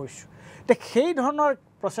চেষ্টা কৰিছোঁ তে সেই ধৰণৰ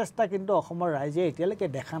প্ৰচেষ্টা কিন্তু অসমৰ ৰাইজে এতিয়ালৈকে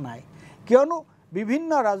দেখা নাই কিয়নো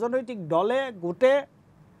বিভিন্ন ৰাজনৈতিক দলে গোটে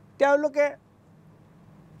তেওঁলোকে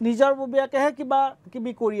নিজৰ ববীয়াকেহে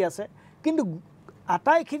কিবি কৰি আছে কিন্তু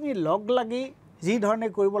আটাইখিনি লগ লাগি যি ধৰণে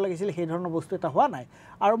কৰিব লাগিছিল সেই ধৰণৰ বস্তু এটা হোৱা নাই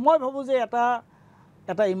আৰু মই ভাবোঁ যে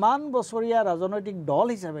এটা ইমান বছৰীয়া ৰাজনৈতিক দল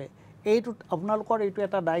হিচাপে এইটোত আপোনালোকৰ এইটো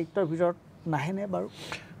এটা দায়িত্বৰ ভিতৰত নাহেনে বাৰু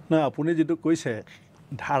নাই আপুনি যেটো কৈছে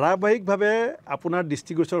ধাৰাবাহিকভাৱে আপোনাৰ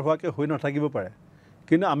দৃষ্টিগোচৰ হোৱাকৈ হৈ নাথাকিব পাৰে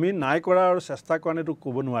কিন্তু আমি নাই কৰা আৰু চেষ্টা কৰা নেটো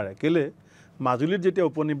ক'ব নোৱাৰে কেলে মাজুলীত যেতিয়া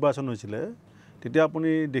উপনিৰ্বাচন হৈছিলে তেতিয়া আপুনি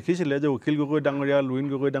দেখিছিলে যে অখিল গগৈ ডাঙৰীয়া লুইন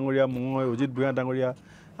গগৈ ডাঙৰীয়া মই অজিত ভূঞা ডাঙৰীয়া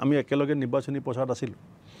আমি একেলগে নিৰ্বাচনী প্ৰচাৰত আছিলোঁ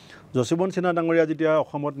যশোবন সিনহা ডাঙৰীয়া যেতিয়া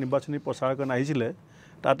অসমত নিৰ্বাচনী প্ৰচাৰ কাৰণে আহিছিলে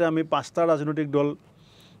তাতে আমি 5টা ৰাজনৈতিক দল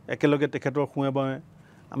একেলগে তেখেতৰ খুৱে বাৱে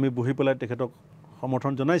আমি বহি পেলাই তেখেতক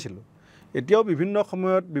সমৰ্থন জনাইছিলোঁ এতিয়াও বিভিন্ন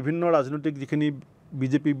সময়ত বিভিন্ন ৰাজনৈতিক যিখিনি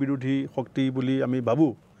বিজেপি বিৰোধী শক্তি বুলি আমি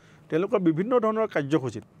ভাবোঁ তেওঁলোকৰ বিভিন্ন ধৰণৰ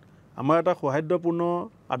কাৰ্যসূচীত আমাৰ এটা সৌহাৰ্দ্যপূৰ্ণ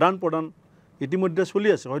আদান প্ৰদান ইতিমধ্যে চলি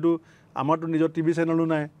আছে হয়তো আমাৰতো নিজৰ টিভি চেনেলো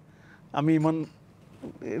নাই আমি ইমান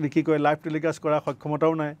কি কয় লাইভ টেলিকাষ্ট কৰাৰ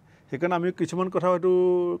সক্ষমতাও নাই সেইকাৰণে আমি কিছুমান কথা হয়তো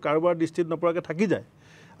কাৰোবাৰ দৃষ্টিত নপৰাকৈ থাকি যায়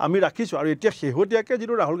আমি ৰাখিছোঁ আৰু এতিয়া শেহতীয়াকৈ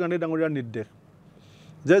যিটো ৰাহুল গান্ধী ডাঙৰীয়াৰ নিৰ্দেশ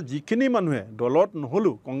যে যিখিনি মানুহে দলত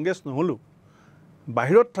নহ'লেও কংগ্ৰেছ নহ'লেও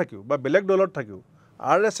বাহিৰত থাকিও বা বেলেগ দলত থাকিও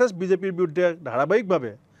RSS বিজেপিৰ বিৰুদ্ধে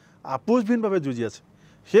ধাৰাবাহিকভাৱে আপোচহীনভাৱে যুঁজি আছে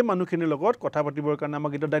সেই মানুহখিনিৰ লগত কথা পাতিবৰ কাৰণে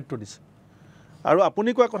আমাক এটা দায়িত্ব দিছে আৰু আপুনি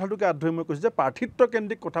কোৱা কথাটোকে আধুৰি মই কৈছোঁ যে প্ৰাৰ্থিত্ব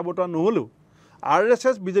কেন্দ্ৰিক কথা বতৰা নহ'লেও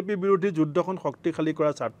RSS বিজেপি বিৰোধী যুদ্ধখন শক্তিশালী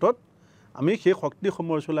কৰাৰ স্বাৰ্থত আমি সেই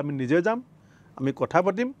শক্তিসমূহৰ ওচৰলৈ আমি নিজে যাম আমি কথা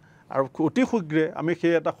পাতিম আৰু অতি শীঘ্ৰে আমি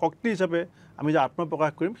সেই এটা শক্তি হিচাপে আমি যে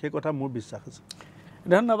আত্মপ্ৰকাশ কৰিম সেই কথা মোৰ বিশ্বাস আছে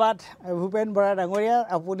ধন্যবাদ ভূপেন বৰা ডাঙৰীয়া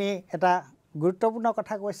আপুনি এটা গুৰুত্বপূৰ্ণ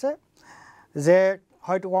কথা কৈছে যে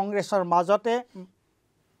হয়তো কংগ্ৰেছৰ মাজতে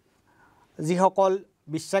যিসকল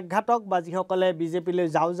বিশ্বাসঘাতক বা যিসকলে বিজেপিলৈ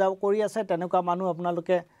যাও কৰি আছে তেনেকুৱা মানুহ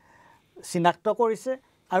আপোনালোকে চিনাক্ত কৰিছে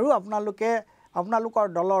আৰু আপোনালোকৰ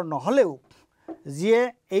দলৰ নহ'লেও যিয়ে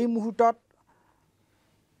এই মুহূৰ্তত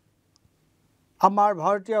আমাৰ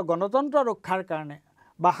ভাৰতীয় গণতন্ত্ৰ ৰক্ষাৰ কাৰণে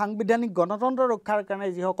বা সাংবিধানিক গণতন্ত্ৰ ৰক্ষাৰ কাৰণে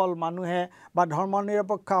যিসকল মানুহে বা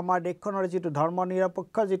ধৰ্মনিৰপেক্ষ আমাৰ দেশখনৰ যিটো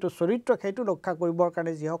ধৰ্মনিৰপেক্ষ যিটো চৰিত্ৰ সেইটো ৰক্ষা কৰিবৰ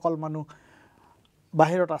কাৰণে যিসকল মানুহ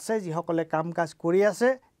বাহিৰত আছে যিসকলে কাম কাজ কৰি আছে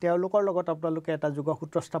তেওঁলোকৰ লগত আপোনালোকে এটা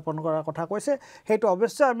যোগসূত্ৰ স্থাপন কৰাৰ কথা কৈছে সেইটো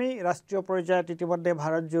অৱশ্যে আমি ৰাষ্ট্ৰীয় পৰ্যায়ত ইতিমধ্যে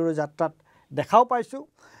ভাৰত জোৰো যাত্ৰাত দেখাও পাইছোঁ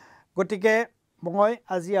গতিকে মই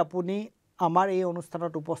আজি আপুনি আমাৰ এই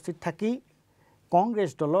অনুষ্ঠানত উপস্থিত থাকি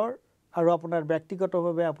কংগ্ৰেছ দলৰ আৰু আপোনাৰ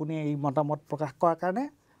ব্যক্তিগতভাৱে আপুনি এই মতামত প্ৰকাশ কৰাৰ কাৰণে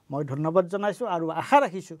মই ধন্যবাদ জনাইছোঁ আৰু আশা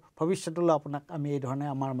ৰাখিছোঁ ভৱিষ্যতলৈ আপোনাক আমি এই ধৰণে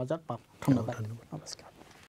আমাৰ মাজত পাম ধন্যবাদ নমস্কাৰ